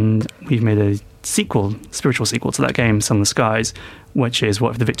 And we've made a spiritual sequel to that game, Sunless Skies, which is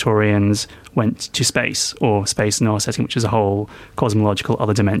what if the Victorians went to space, or space in our setting, which is a whole cosmological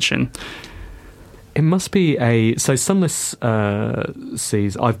other dimension. It must be so Sunless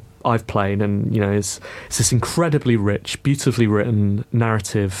Seas I've played, and it's this incredibly rich, beautifully written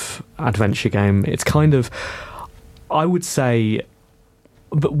narrative adventure game. It's kind of, I would say,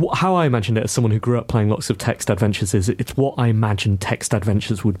 but how I imagined it as someone who grew up playing lots of text adventures is it's what I imagined text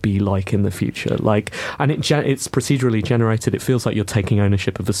adventures would be like in the future. And it's procedurally generated. It feels like you're taking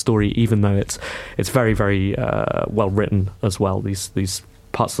ownership of the story, even though it's very, very well written as well. These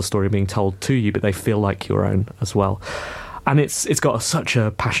parts of the story are being told to you, but they feel like your own as well. And it's got such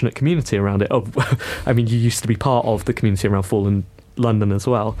a passionate community around it. I mean, you used to be part of the community around Fallen London as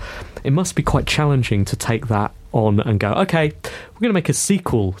well. It must be quite challenging to take that on and go, okay, we're going to make a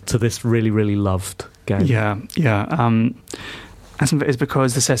sequel to this really, really loved game. Yeah. And some of it is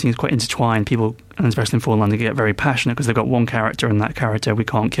because the setting is quite intertwined. People, and especially in Fallen London, get very passionate because they've got one character, and that character we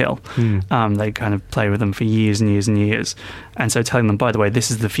can't kill. They kind of play with them for years and years and years. And so telling them, by the way,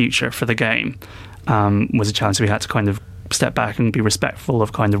 this is the future for the game, was a challenge. So we had to kind of step back and be respectful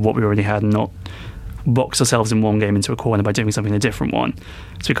of kind of what we already had and not box ourselves in one game into a corner by doing something in a different one.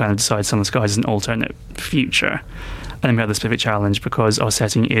 So we kind of decided Sunless Skies is an alternate future. And then we had the specific challenge because our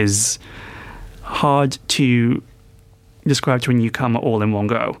setting is hard to describe to a newcomer all in one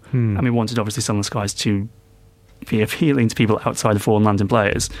go. And we wanted obviously Sunless Skies to be appealing to people outside of Fallen London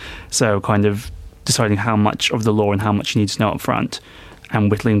players. So kind of deciding how much of the lore and how much you need to know up front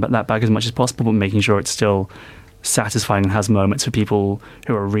and whittling that back as much as possible, but making sure it's still satisfying and has moments for people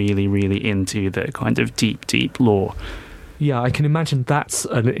who are really, really into the kind of deep lore. Yeah, I can imagine that's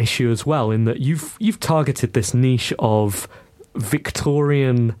an issue as well, in that you've targeted this niche of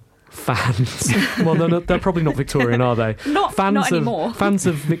Victorian fans. Well, they're probably not Victorian, are they? Not anymore. Fans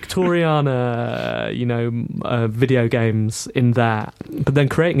of Victoriana, video games in that. But then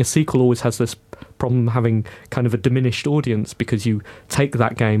creating a sequel always has this problem having kind of a diminished audience because you take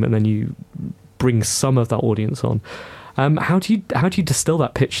that game and then you bring some of that audience on. How do you distill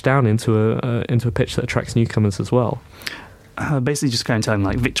that pitch down into a pitch that attracts newcomers as well? Basically, just kind of telling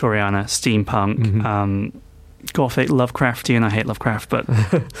like Victoriana, steampunk, Gothic, Lovecraftian. I hate Lovecraft, but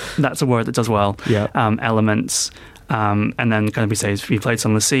that's a word that does well. Yeah. Elements, and then kind of we say if you played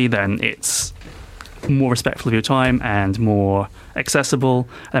Sunless Sea, then it's more respectful of your time and more accessible.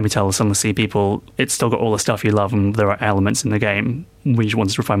 And then we tell the Sunless Sea people it's still got all the stuff you love, and there are elements in the game. We just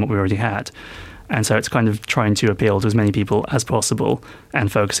wanted to refine what we already had. And so it's kind of trying to appeal to as many people as possible and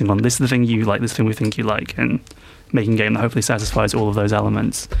focusing on this is the thing you like, this thing we think you like, and making a game that hopefully satisfies all of those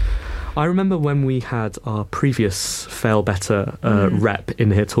elements. I remember when we had our previous Fail Better rep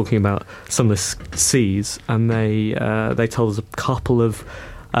in here talking about Sunless Seas, and they told us a couple of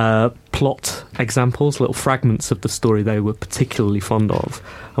plot examples, little fragments of the story they were particularly fond of.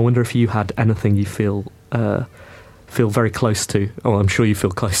 I wonder if you had anything you feel very close to. Oh, I'm sure you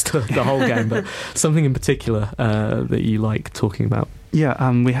feel close to the whole game, but something in particular that you like talking about. Yeah,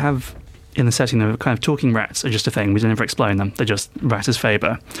 we have in the setting of kind of talking rats are just a thing. We don't ever explain them. They're just rat as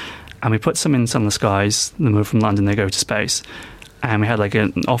Faber. And we put some in Sunless Skies. They move from London, they go to space. And we had like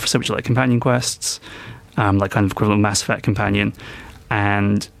an officer, which are like companion quests, like kind of equivalent of Mass Effect companion.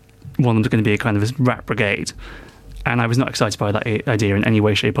 And one of them's going to be a kind of a rat brigade. And I was not excited by that idea in any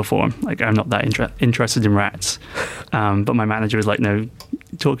way, shape or form. Like, I'm not that interested in rats. But my manager was like, no,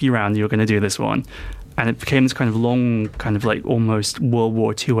 talk you around, you're going to do this one. And it became this kind of long, kind of like almost World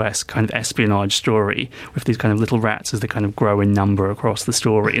War II-esque kind of espionage story with these kind of little rats as they kind of grow in number across the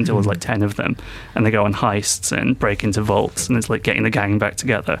story until there's like 10 of them. And they go on heists and break into vaults, and it's like getting the gang back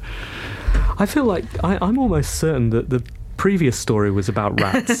together. I feel like I'm almost certain that the previous story was about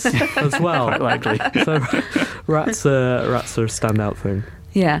rats as well. Quite likely. So rats are a standout thing.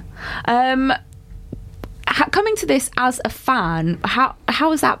 Yeah. Coming to this as a fan, how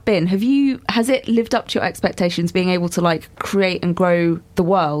has that been? Has it lived up to your expectations, being able to like create and grow the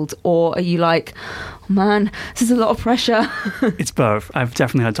world, or are you like, oh man, this is a lot of pressure? It's both. I've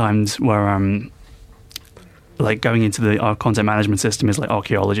definitely had times where like going into our content management system is like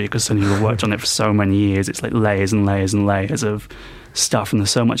archaeology, because suddenly you've worked on it for so many years. It's like layers and layers and layers of stuff, and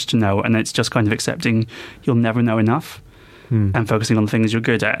there's so much to know, and it's just kind of accepting you'll never know enough and focusing on the things you're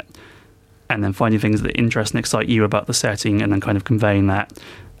good at, and then finding things that interest and excite you about the setting, and then kind of conveying that,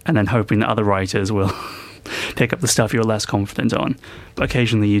 and then hoping that other writers will pick up the stuff you're less confident on. But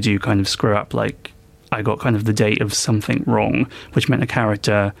occasionally you do kind of screw up. Like, I got kind of the date of something wrong, which meant a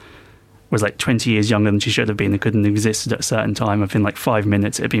character was like 20 years younger than she should have been and couldn't have existed at a certain time. Within like 5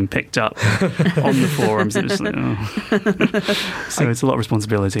 minutes it had been picked up on the forums. It was like, So it's a lot of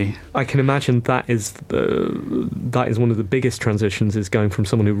responsibility. I can imagine that is one of the biggest transitions, is going from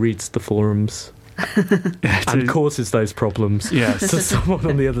someone who reads the forums and causes those problems to someone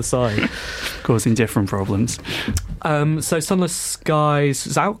on the other side causing different problems. So Sunless Skies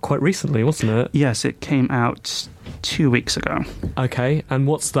was out quite recently, wasn't it? Yes, it came out 2 weeks ago. Okay, and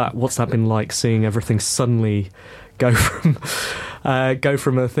what's that been like, seeing everything suddenly go from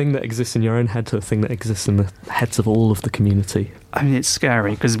a thing that exists in your own head to a thing that exists in the heads of all of the community? I mean, it's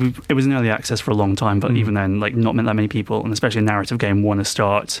scary because it was in early access for a long time, but even then, like, not that many people, and especially a narrative game, want to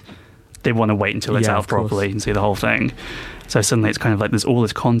start. They want to wait until it's out properly and see the whole thing. So suddenly it's kind of like there's all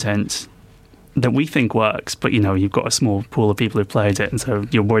this content that we think works, but, you know, you've got a small pool of people who've played it, and so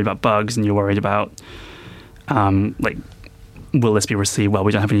you're worried about bugs, and you're worried about, like, will this be received well?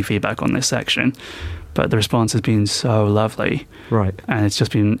 We don't have any feedback on this section. But the response has been so lovely. Right. And it's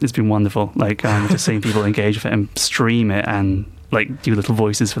been wonderful. Like, just seeing people engage with it and stream it and, like, do little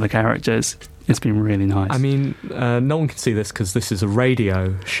voices for the characters. It's been really nice. I mean, no one can see this because this is a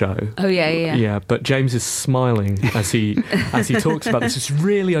radio show. Oh, yeah. Yeah, but James is smiling as he talks about this. It's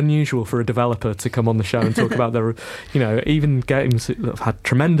really unusual for a developer to come on the show and talk about their, you know, even games that have had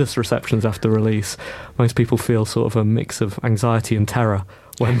tremendous receptions after release. Most people feel sort of a mix of anxiety and terror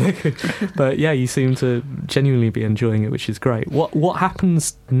when they, but yeah, you seem to genuinely be enjoying it, which is great. What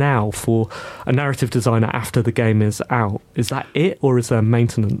happens now for a narrative designer after the game is out? Is that it, or is there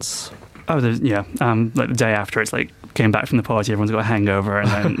maintenance? Oh, like the day after, it's like came back from the party, everyone's got a hangover, and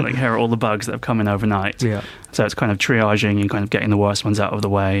then like here are all the bugs that have come in overnight. Yeah. So it's kind of triaging and kind of getting the worst ones out of the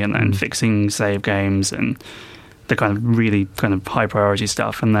way, and then fixing save games and the kind of really kind of high priority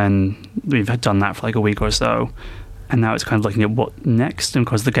stuff. And then we've done that for like a week or so, and now it's kind of looking at what next. And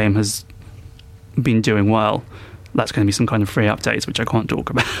because the game has been doing well, that's going to be some kind of free updates, which I can't talk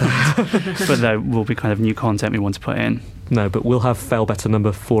about. But there will be kind of new content we want to put in. No, but we'll have Fail Better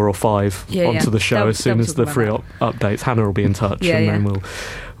number 4 or 5 onto the show as soon as the free updates. Hannah will be in touch, then we'll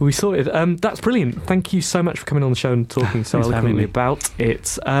be sorted. That's brilliant. Thank you so much for coming on the show and talking so eloquently about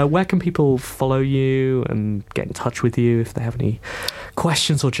it. Where can people follow you and get in touch with you if they have any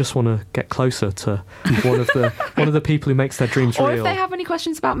questions or just want to get closer to one of the people who makes their dreams real? Or if they have any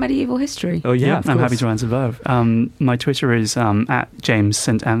questions about medieval history. Oh yeah, I'm happy to answer both. My Twitter is at James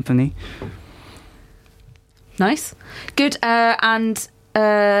St. Anthony. Nice. Good. And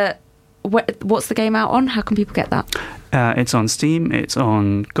what's the game out on? How can people get that? It's on Steam, it's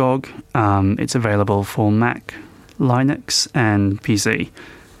on GOG, it's available for Mac, Linux and PC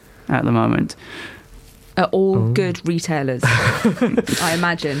at the moment. Are all good retailers, I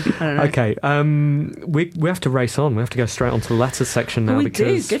imagine. I don't know. Okay, we have to race on. We have to go straight on to the letters section now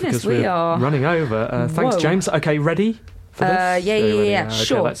because we we're are running over. Thanks, James. Okay, ready for this? Yeah. Okay,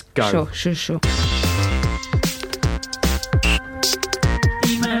 sure. Let's go. Sure.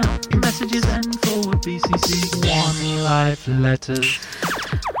 Email messages and forward BCC. One Life letters.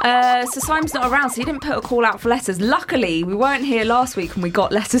 So Simon's not around, so he didn't put a call out for letters. Luckily, we weren't here last week and we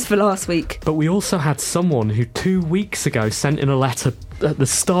got letters for last week. But we also had someone who 2 weeks ago sent in a letter at the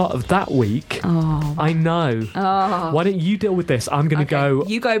start of that week. Oh. I know. Oh. Why don't you deal with this? I'm going to go...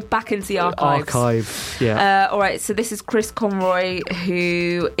 You go back into the archives. Yeah. All right, so this is Chris Conroy,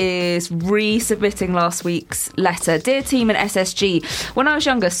 who is resubmitting last week's letter. Dear team at SSG, when I was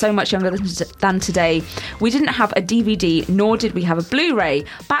younger, so much younger than today, we didn't have a DVD, nor did we have a Blu-ray.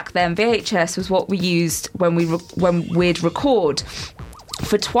 Back then, VHS was what we used when we'd record.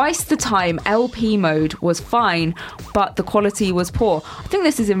 For twice the time, LP mode was fine, but the quality was poor. I think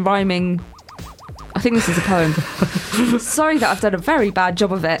this is in rhyming. I think this is a poem. Sorry that I've done a very bad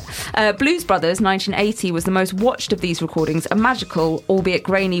job of it. Blues Brothers 1980 was the most watched of these recordings, a magical, albeit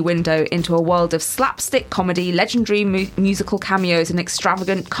grainy window into a world of slapstick comedy, legendary musical cameos and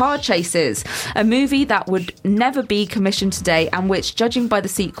extravagant car chases. A movie that would never be commissioned today and which, judging by the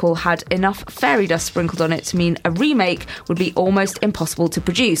sequel, had enough fairy dust sprinkled on it to mean a remake would be almost impossible to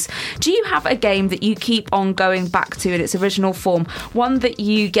produce. Do you have a game that you keep on going back to in its original form, one that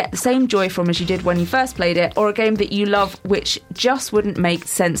you get the same joy from as you did when you first played it, or a game that you love which just wouldn't make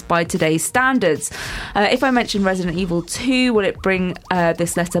sense by today's standards. If I mention Resident Evil 2, will it bring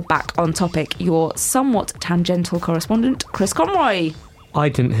this letter back on topic? Your somewhat tangential correspondent, Chris Conroy. I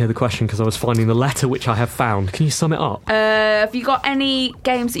didn't hear the question because I was finding the letter which I have found. Can you sum it up? Have you got any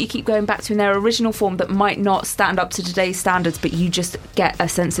games that you keep going back to in their original form that might not stand up to today's standards, but you just get a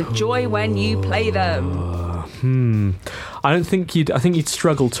sense of joy when you play them? I think you'd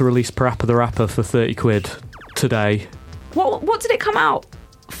struggle to release Parappa the Rapper for 30 quid today. What did it come out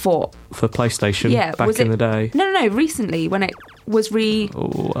for? For PlayStation, back in the day. No, recently, when it was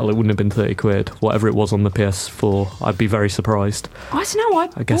Oh, well, it wouldn't have been 30 quid. Whatever it was on the PS4, I'd be very surprised. I don't know,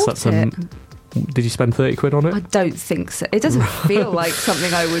 I guess that's it. Did you spend 30 quid on it? I don't think so. It doesn't feel like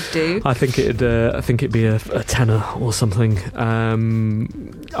something I would do. I think it'd be a tenner or something.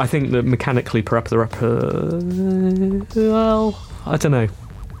 I think that mechanically, Parappa the Rapper. Well, I don't know.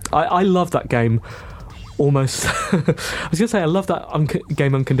 I love that game. Almost. I was going to say I love that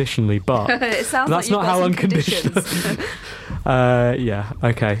game unconditionally, but it sounds that's like not how unconditional. Yeah.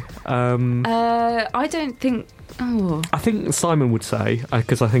 Okay. I don't think. Oh. I think Simon would say,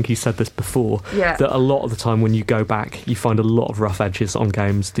 because I think he said this before, that a lot of the time when you go back, you find a lot of rough edges on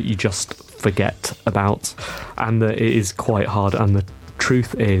games that you just forget about, and that it is quite hard. And the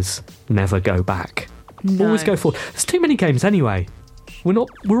truth is, never go back. No. Always go forward. There's too many games anyway. We're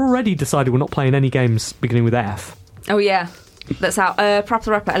already decided we're not playing any games beginning with F. Oh yeah, that's out. Parappa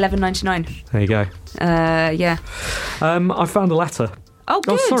the Rapper, $11.99. There you go. Yeah. I found a letter. Oh,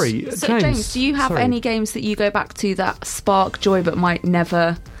 good. Oh, sorry, so, James, do you have any games that you go back to that spark joy but might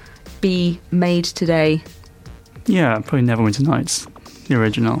never be made today? Yeah, probably Neverwinter Nights, the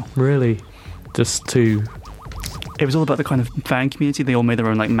original. Really? Just to... It was all about the kind of fan community. They all made their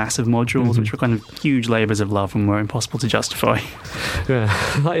own massive modules, which were kind of huge labours of love and were impossible to justify. Yeah,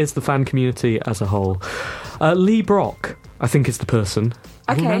 that is the fan community as a whole. Lee Brock, I think, is the person.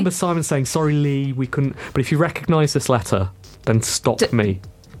 Okay. I remember Simon saying, sorry, Lee, we couldn't... But if you recognise this letter, then stop me.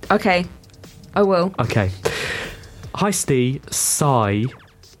 Okay, I will. Okay. Hi, Steve. Psy.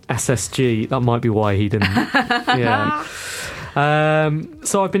 SSG. That might be why he didn't... Yeah.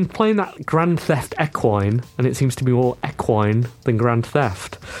 So I've been playing that Grand Theft Equine, and it seems to be more equine than Grand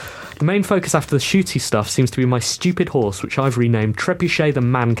Theft. The main focus after the shooty stuff seems to be my stupid horse, which I've renamed Trebuchet the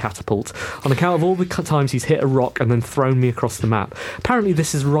Man Catapult, on account of all the times he's hit a rock and then thrown me across the map. Apparently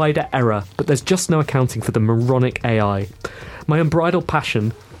this is rider error, but there's just no accounting for the moronic AI. My unbridled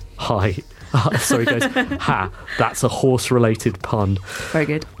passion... Hi. Sorry, guys. Ha. That's a horse-related pun. Very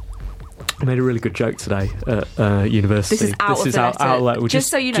good. I made a really good joke today at university. This is outlet.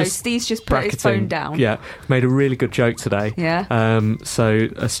 Just so you know, Steve's just put his phone down. Yeah, made a really good joke today. Yeah. So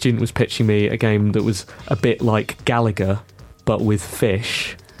a student was pitching me a game that was a bit like Gallagher, but with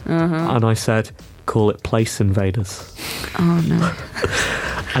fish. And I said, call it Place Invaders. Oh, no.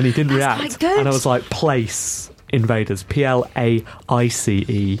 And he didn't react. Quite good. And I was like, Place Invaders. PLAICE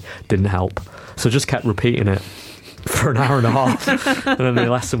didn't help. So I just kept repeating it for an hour and a half, and then the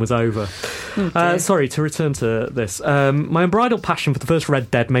lesson was over. Sorry, to return to this. My unbridled passion for the first Red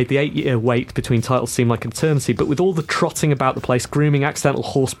Dead made the 8-year wait between titles seem like an eternity, but with all the trotting about the place, grooming, accidental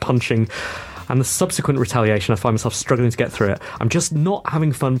horse punching, and the subsequent retaliation, I find myself struggling to get through it. I'm just not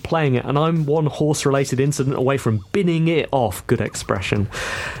having fun playing it, and I'm one horse-related incident away from binning it off. Good expression.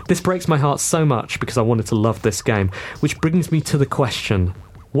 This breaks my heart so much because I wanted to love this game, which brings me to the question...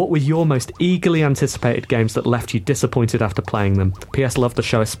 What were your most eagerly anticipated games that left you disappointed after playing them? P.S. Love the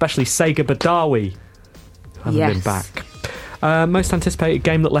show, especially Sega Badawi. Haven't been back. Most anticipated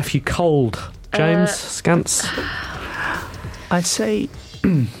game that left you cold? James Scance? I'd say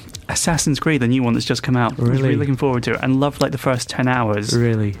Assassin's Creed, the new one that's just come out. Really? I was really looking forward to it and loved the first 10 hours.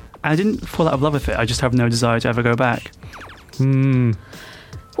 Really? I didn't fall out of love with it. I just have no desire to ever go back. What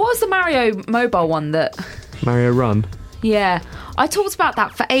was the Mario mobile one that... Mario Run? Yeah, I talked about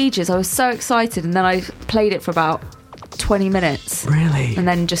that for ages. I was so excited, and then I played it for about 20 minutes. Really? And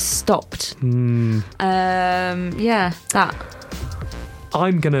then just stopped. Yeah, that.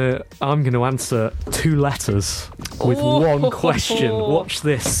 I'm gonna answer 2 letters with 1 question. Watch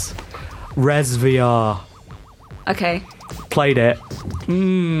this. Res VR. Okay. Played it.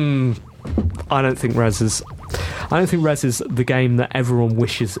 I don't think Res is the game that everyone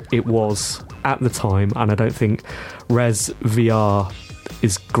wishes it was at the time, and I don't think Res VR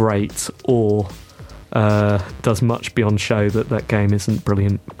is great or does much beyond show that game isn't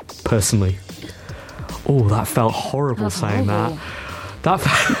brilliant, personally. Oh, that felt horrible. That's saying horrible.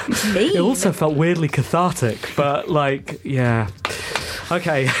 It also felt weirdly cathartic, but yeah.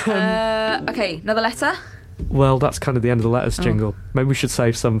 Okay. Okay, another letter? Well, that's kind of the end of the letters jingle. Maybe we should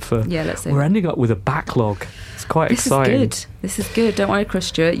save some for... Yeah, let's see. We're ending up with a backlog. It's quite exciting. This is good. Don't worry, Chris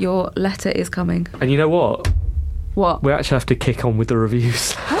Stewart. Your letter is coming. And you know what? What? We actually have to kick on with the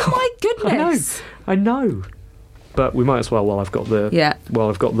reviews. Oh my goodness! I know. But we might as well while I've got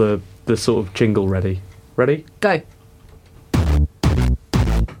the the sort of jingle ready. Ready? Go.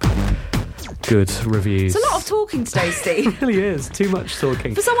 Good reviews. It's a lot of talking today, Steve. It really is. Too much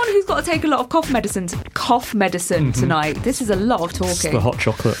talking. For someone who's got to take a lot of cough medicine tonight, this is a lot of talking. It's the hot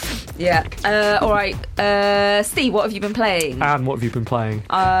chocolate. Yeah. All right. Steve, what have you been playing? Anne, what have you been playing?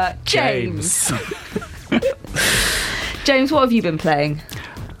 James. James, what have you been playing?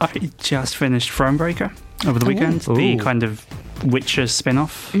 I just finished Thronebreaker over the weekend. The kind of Witcher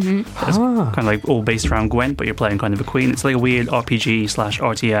spin-off. It's kind of like all based around Gwent, but you're playing kind of a queen. It's like a weird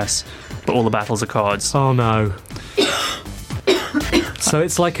RPG/RTS, but all the battles are cards. Oh no. So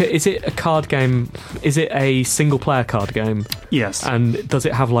it's like is it a card game? Is it a single player card game? Yes. And does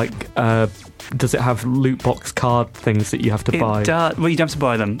it have does it have loot box card things that you have to buy? Well, you don't have to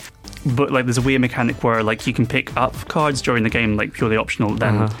buy them. But like, there's a weird mechanic where like you can pick up cards during the game, like purely optional,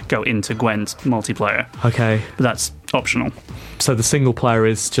 then go into Gwent multiplayer. Okay, but that's optional. So the single player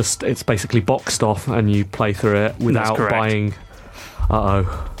is just it's basically boxed off, and you play through it without buying.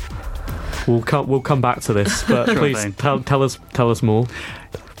 We'll come back to this, but please tell us more.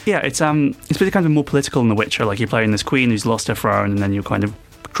 Yeah, it's really kind of more political in The Witcher. Like, you're playing this queen who's lost her throne, and then you're kind of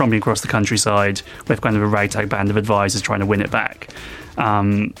tromping across the countryside with kind of a ragtag band of advisors trying to win it back.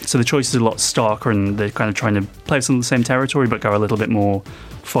 So the choices are a lot starker, and they're kind of trying to play some of the same territory but go a little bit more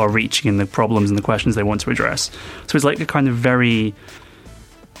far-reaching in the problems and the questions they want to address. So it's like a kind of very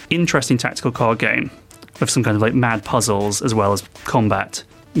interesting tactical card game with some kind of like mad puzzles as well as combat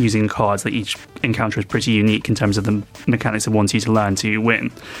using cards that each encounter is pretty unique in terms of the mechanics it wants you to learn to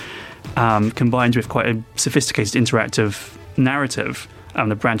win, combined with quite a sophisticated interactive narrative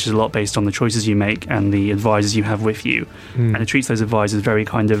that branches a lot based on the choices you make and the advisors you have with you. And it treats those advisors very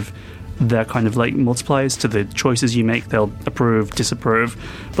they're kind of like multipliers to the choices you make. They'll approve, disapprove,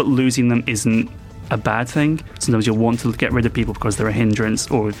 but losing them isn't a bad thing. Sometimes you'll want to get rid of people because they're a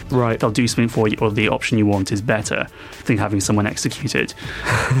hindrance, or they'll do something for you, or the option you want is better than having someone executed.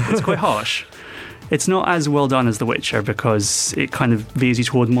 It's quite harsh. It's not as well done as The Witcher because it kind of veers you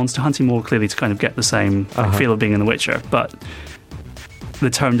toward monster hunting more clearly to kind of get the same feel of being in The Witcher, but the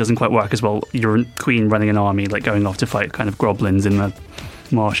tone doesn't quite work as well. You're a queen running an army, like going off to fight kind of goblins in the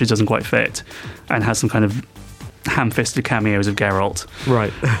marshes, doesn't quite fit, and has some kind of ham-fisted cameos of Geralt,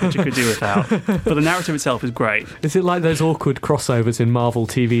 which you could do without. But the narrative itself is great. Is it like those awkward crossovers in Marvel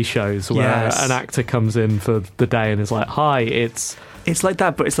TV shows where an actor comes in for the day and is like, "Hi, it's like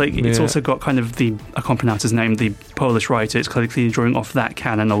that," but it's like it's also got kind of I can't pronounce his name, the Polish writer. It's clearly drawing off that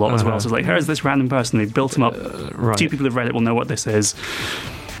canon a lot as well. So it's like, here's this random person. They built him up. 2 people who've read it will know what this is.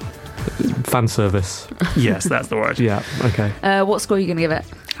 Fan service. Yes, that's the word. Yeah. Okay. What score are you going to give it?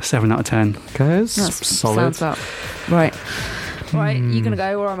 7 out of 10. Okay, solid. Right. Right, you going to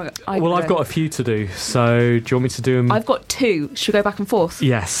go, or am I? Well, I've got a few to do. So, do you want me to do them? I've got 2. Should we go back and forth?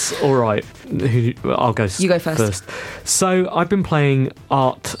 Yes. All right. I'll go. You go first. So, I've been playing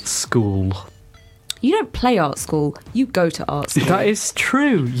Art School. You don't play art school, you go to art school. That is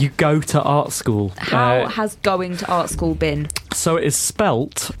true. You go to art school. How has going to art school been? So it is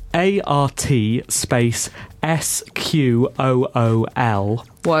spelt ART space SQOOL.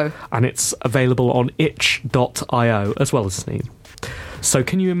 Whoa. And it's available on itch.io as well as Steam. So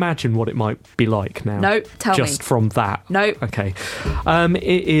can you imagine what it might be like now? No, tell me. Just from that? No. Okay.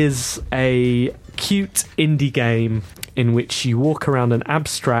 It is a cute indie game in which you walk around an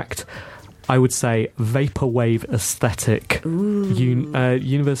abstract, I would say, vaporwave aesthetic.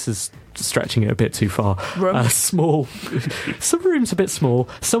 Universe is stretching it a bit too far. Small. Some rooms a bit small.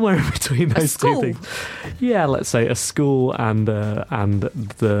 Somewhere in between those two things. Yeah, let's say a school and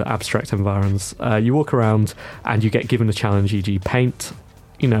the abstract environs. You walk around and you get given a challenge, e.g. paint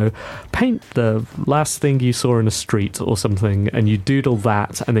the last thing you saw in a street or something, and you doodle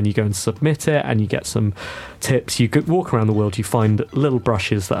that, and then you go and submit it, and you get some tips. You walk around the world, you find little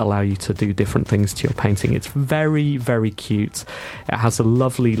brushes that allow you to do different things to your painting. It's very, very cute. It has a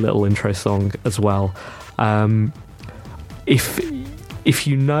lovely little intro song as well. If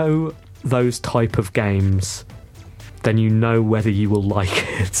you know those type of games, then you know whether you will like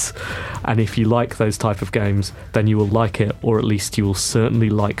it. And if you like those type of games, then you will like it, or at least you will certainly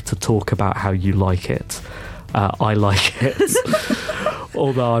like to talk about how you like it. I like it.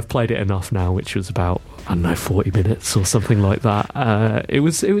 Although I've played it enough now, which was about, 40 minutes or something like that. It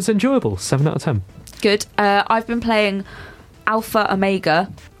was enjoyable. 7 out of 10. Good. I've been playing Alpha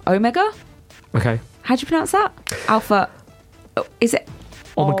Omega. Omega? Okay. How do you pronounce that? Alpha. Is it?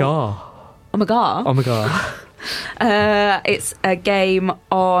 Omega. Omega. It's a game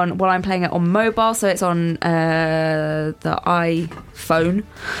on. Well, I'm playing it on mobile, so it's on the iPhone,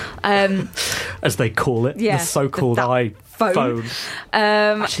 as they call it. Yeah, the so-called iPhone.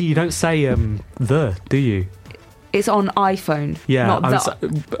 Actually, you don't say do you? It's on iPhone. Yeah, not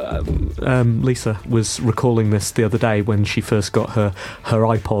Lisa was recalling this the other day when she first got her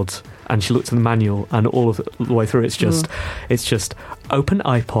iPod, and she looked at the manual, and all of the way through it's just open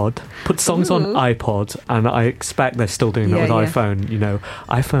iPod, put songs on iPod, and I expect they're still doing that with iPhone. You know,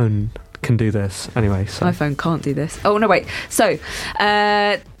 iPhone can do this anyway. So. iPhone can't do this. Oh no, wait. So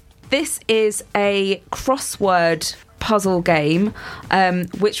this is a crossword puzzle game,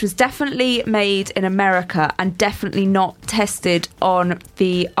 which was definitely made in America and definitely not tested on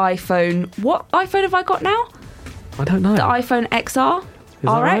the iPhone. What iPhone have I got now? I don't know. The iPhone XR?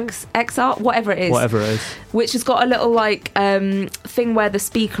 RX? Right? XR? Whatever it is. Which has got a little thing where the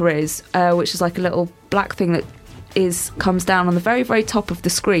speaker is, which is like a little black thing that comes down on the very, very top of the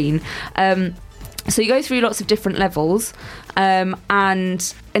screen. So you go through lots of different levels,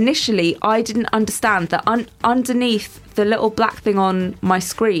 and initially I didn't understand that underneath the little black thing on my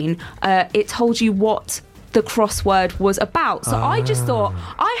screen, it told you what the crossword was about. So I just thought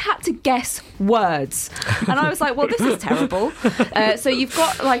I had to guess words, and I was like, well, this is terrible. So you've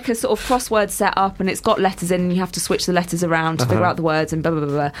got like a sort of crossword set up, and it's got letters in, and you have to switch the letters around to figure out the words, and blah blah blah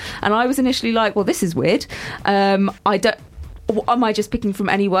blah. And I was initially like, well, this is weird. Am I just picking from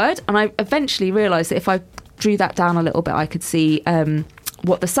any word? And I eventually realised that if I drew that down a little bit, I could see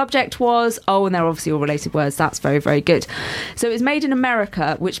what the subject was. Oh, and they're obviously all related words. That's very, very good. So it was made in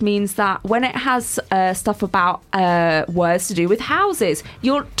America, which means that when it has stuff about words to do with houses,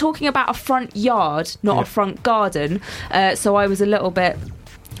 you're talking about a front yard, not a front garden. So I was a little bit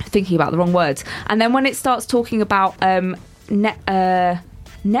thinking about the wrong words. And then when it starts talking about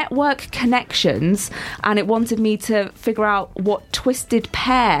network connections, and it wanted me to figure out what twisted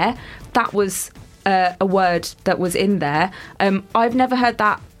pair, that was a word that was in there. I've never heard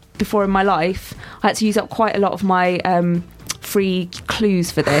that before in my life. I had to use up quite a lot of my free clues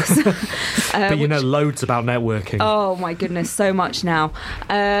for this. But you know loads about networking. Oh my goodness, so much now.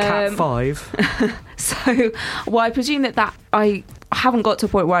 Cat 5. So, well, I presume that I haven't got to a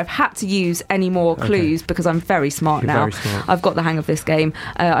point where I've had to use any more clues because I'm very smart now. Very smart. I've got the hang of this game.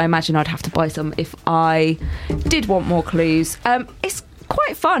 I imagine I'd have to buy some if I did want more clues. It's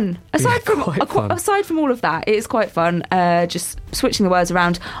quite fun. Aside from all of that, it is quite fun. Just switching the words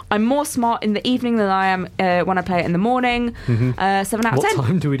around. I'm more smart in the evening than I am when I play it in the morning. 7 out of 10. What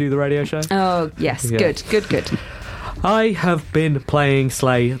time do we do the radio show? Oh yes, good. I have been playing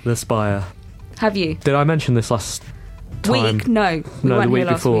Slay the Spire. Have you? Did I mention this last time? Week? No, the week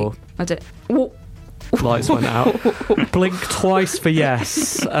before. Week. I did. Lights went out. Blink twice for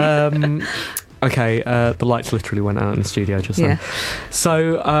yes. Okay, the lights literally went out in the studio just then.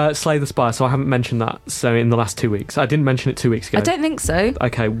 So, Slay the Spire. So I haven't mentioned that. So in the last 2 weeks, I didn't mention it 2 weeks ago. I don't think so.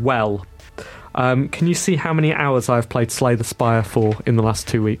 Okay, well, can you see how many hours I've played Slay the Spire for in the last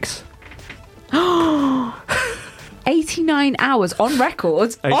 2 weeks? 89 hours on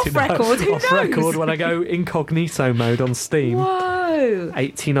record. Off record. Who knows? Off record when I go incognito mode on Steam. Whoa!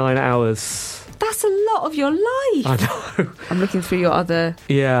 89 hours. That's a lot of your life. I know. I'm looking through your other.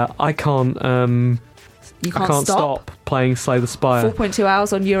 Yeah, I can't. You can't stop playing Slay the Spire. 4.2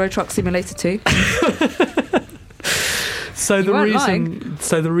 hours on Euro Truck Simulator 2. So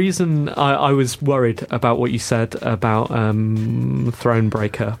the reason I was worried about what you said about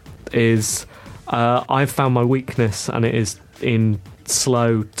Thronebreaker is I've found my weakness, and it is in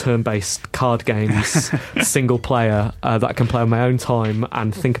slow turn-based card games, single player, that I can play on my own time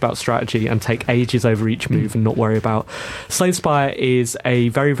and think about strategy and take ages over each move and not worry about. Slay the Spire is a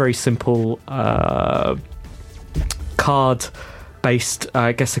very, very simple card based,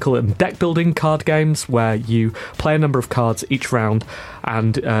 I guess they call it deck building card games, where you play a number of cards each round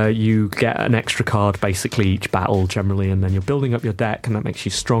and you get an extra card basically each battle generally, and then you're building up your deck, and that makes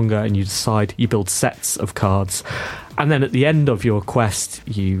you stronger, and you build sets of cards, and then at the end of your quest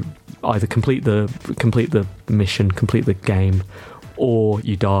you either complete the mission, complete the game, or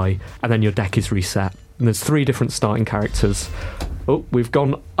you die, and then your deck is reset. And there's 3 different starting characters. Oh, we've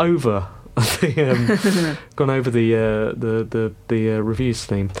gone over the reviews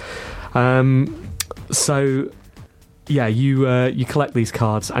theme. So yeah, you collect these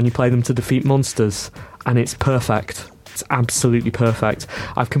cards and you play them to defeat monsters, and it's perfect. It's absolutely perfect.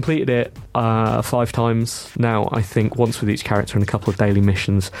 I've completed it 5 times now, I think, once with each character and a couple of daily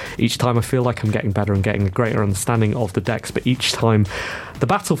missions. Each time I feel like I'm getting better and getting a greater understanding of the decks, but each time The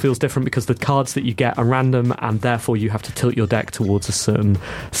battle feels different because the cards that you get are random, and therefore you have to tilt your deck towards a certain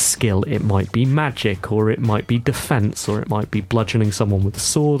skill. It might be magic, or it might be defense, or it might be bludgeoning someone with a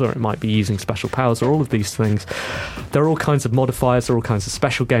sword, or it might be using special powers, or all of these things. There are all kinds of modifiers, there are all kinds of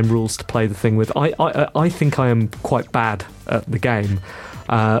special game rules to play the thing with. I think I am quite bad at the game,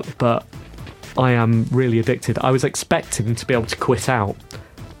 but I am really addicted. I was expecting to be able to quit out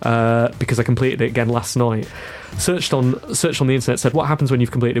because I completed it again last night. Searched on the internet, said what happens when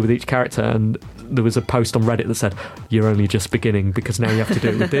you've completed it with each character, and there was a post on Reddit that said you're only just beginning because now you have to do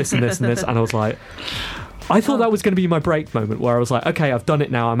it with this and this and this, and I was like, I thought that was going to be my break moment where I was like, okay, I've done it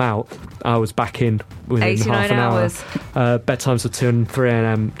now, I'm out. I was back in within half an hours. hour. Bedtimes at 2 and 3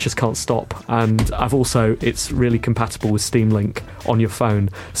 a.m, just can't stop. And I've also, it's really compatible with Steam Link on your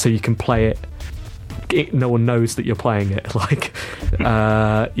phone, so you can play it. No one knows that you're playing it. Like,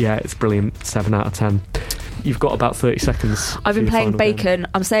 yeah, it's brilliant. 7 out of 10. You've got about 30 seconds. I've been playing Bacon.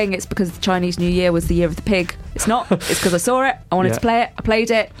 I'm saying it's because the Chinese New Year was the year of the pig. It's not. It's because I saw it. I wanted to play it. I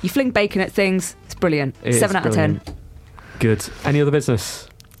played it. You fling bacon at things. It's brilliant. 7 out of 10. Good. Any other business?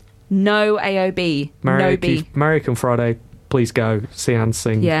 No AOB. No B. American Friday. Please go. See Anne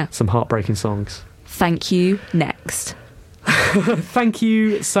sing some heartbreaking songs. Thank you. Next. Thank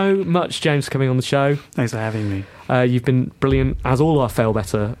you so much, James, for coming on the show. Thanks for having me. You've been brilliant, as all our Fail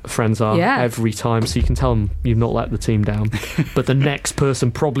Better friends are every time, so you can tell them you've not let the team down. But the next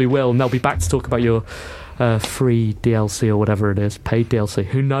person probably will, and they'll be back to talk about your free DLC or whatever it is, paid DLC.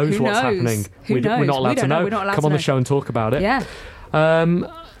 Who knows what's happening? We're not allowed to know. Come on the show and talk about it. Yeah.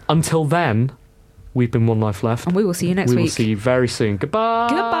 Until then, we've been One Life Left. And we will see you next week. We will see you very soon.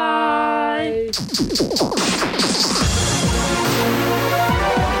 Goodbye. Goodbye.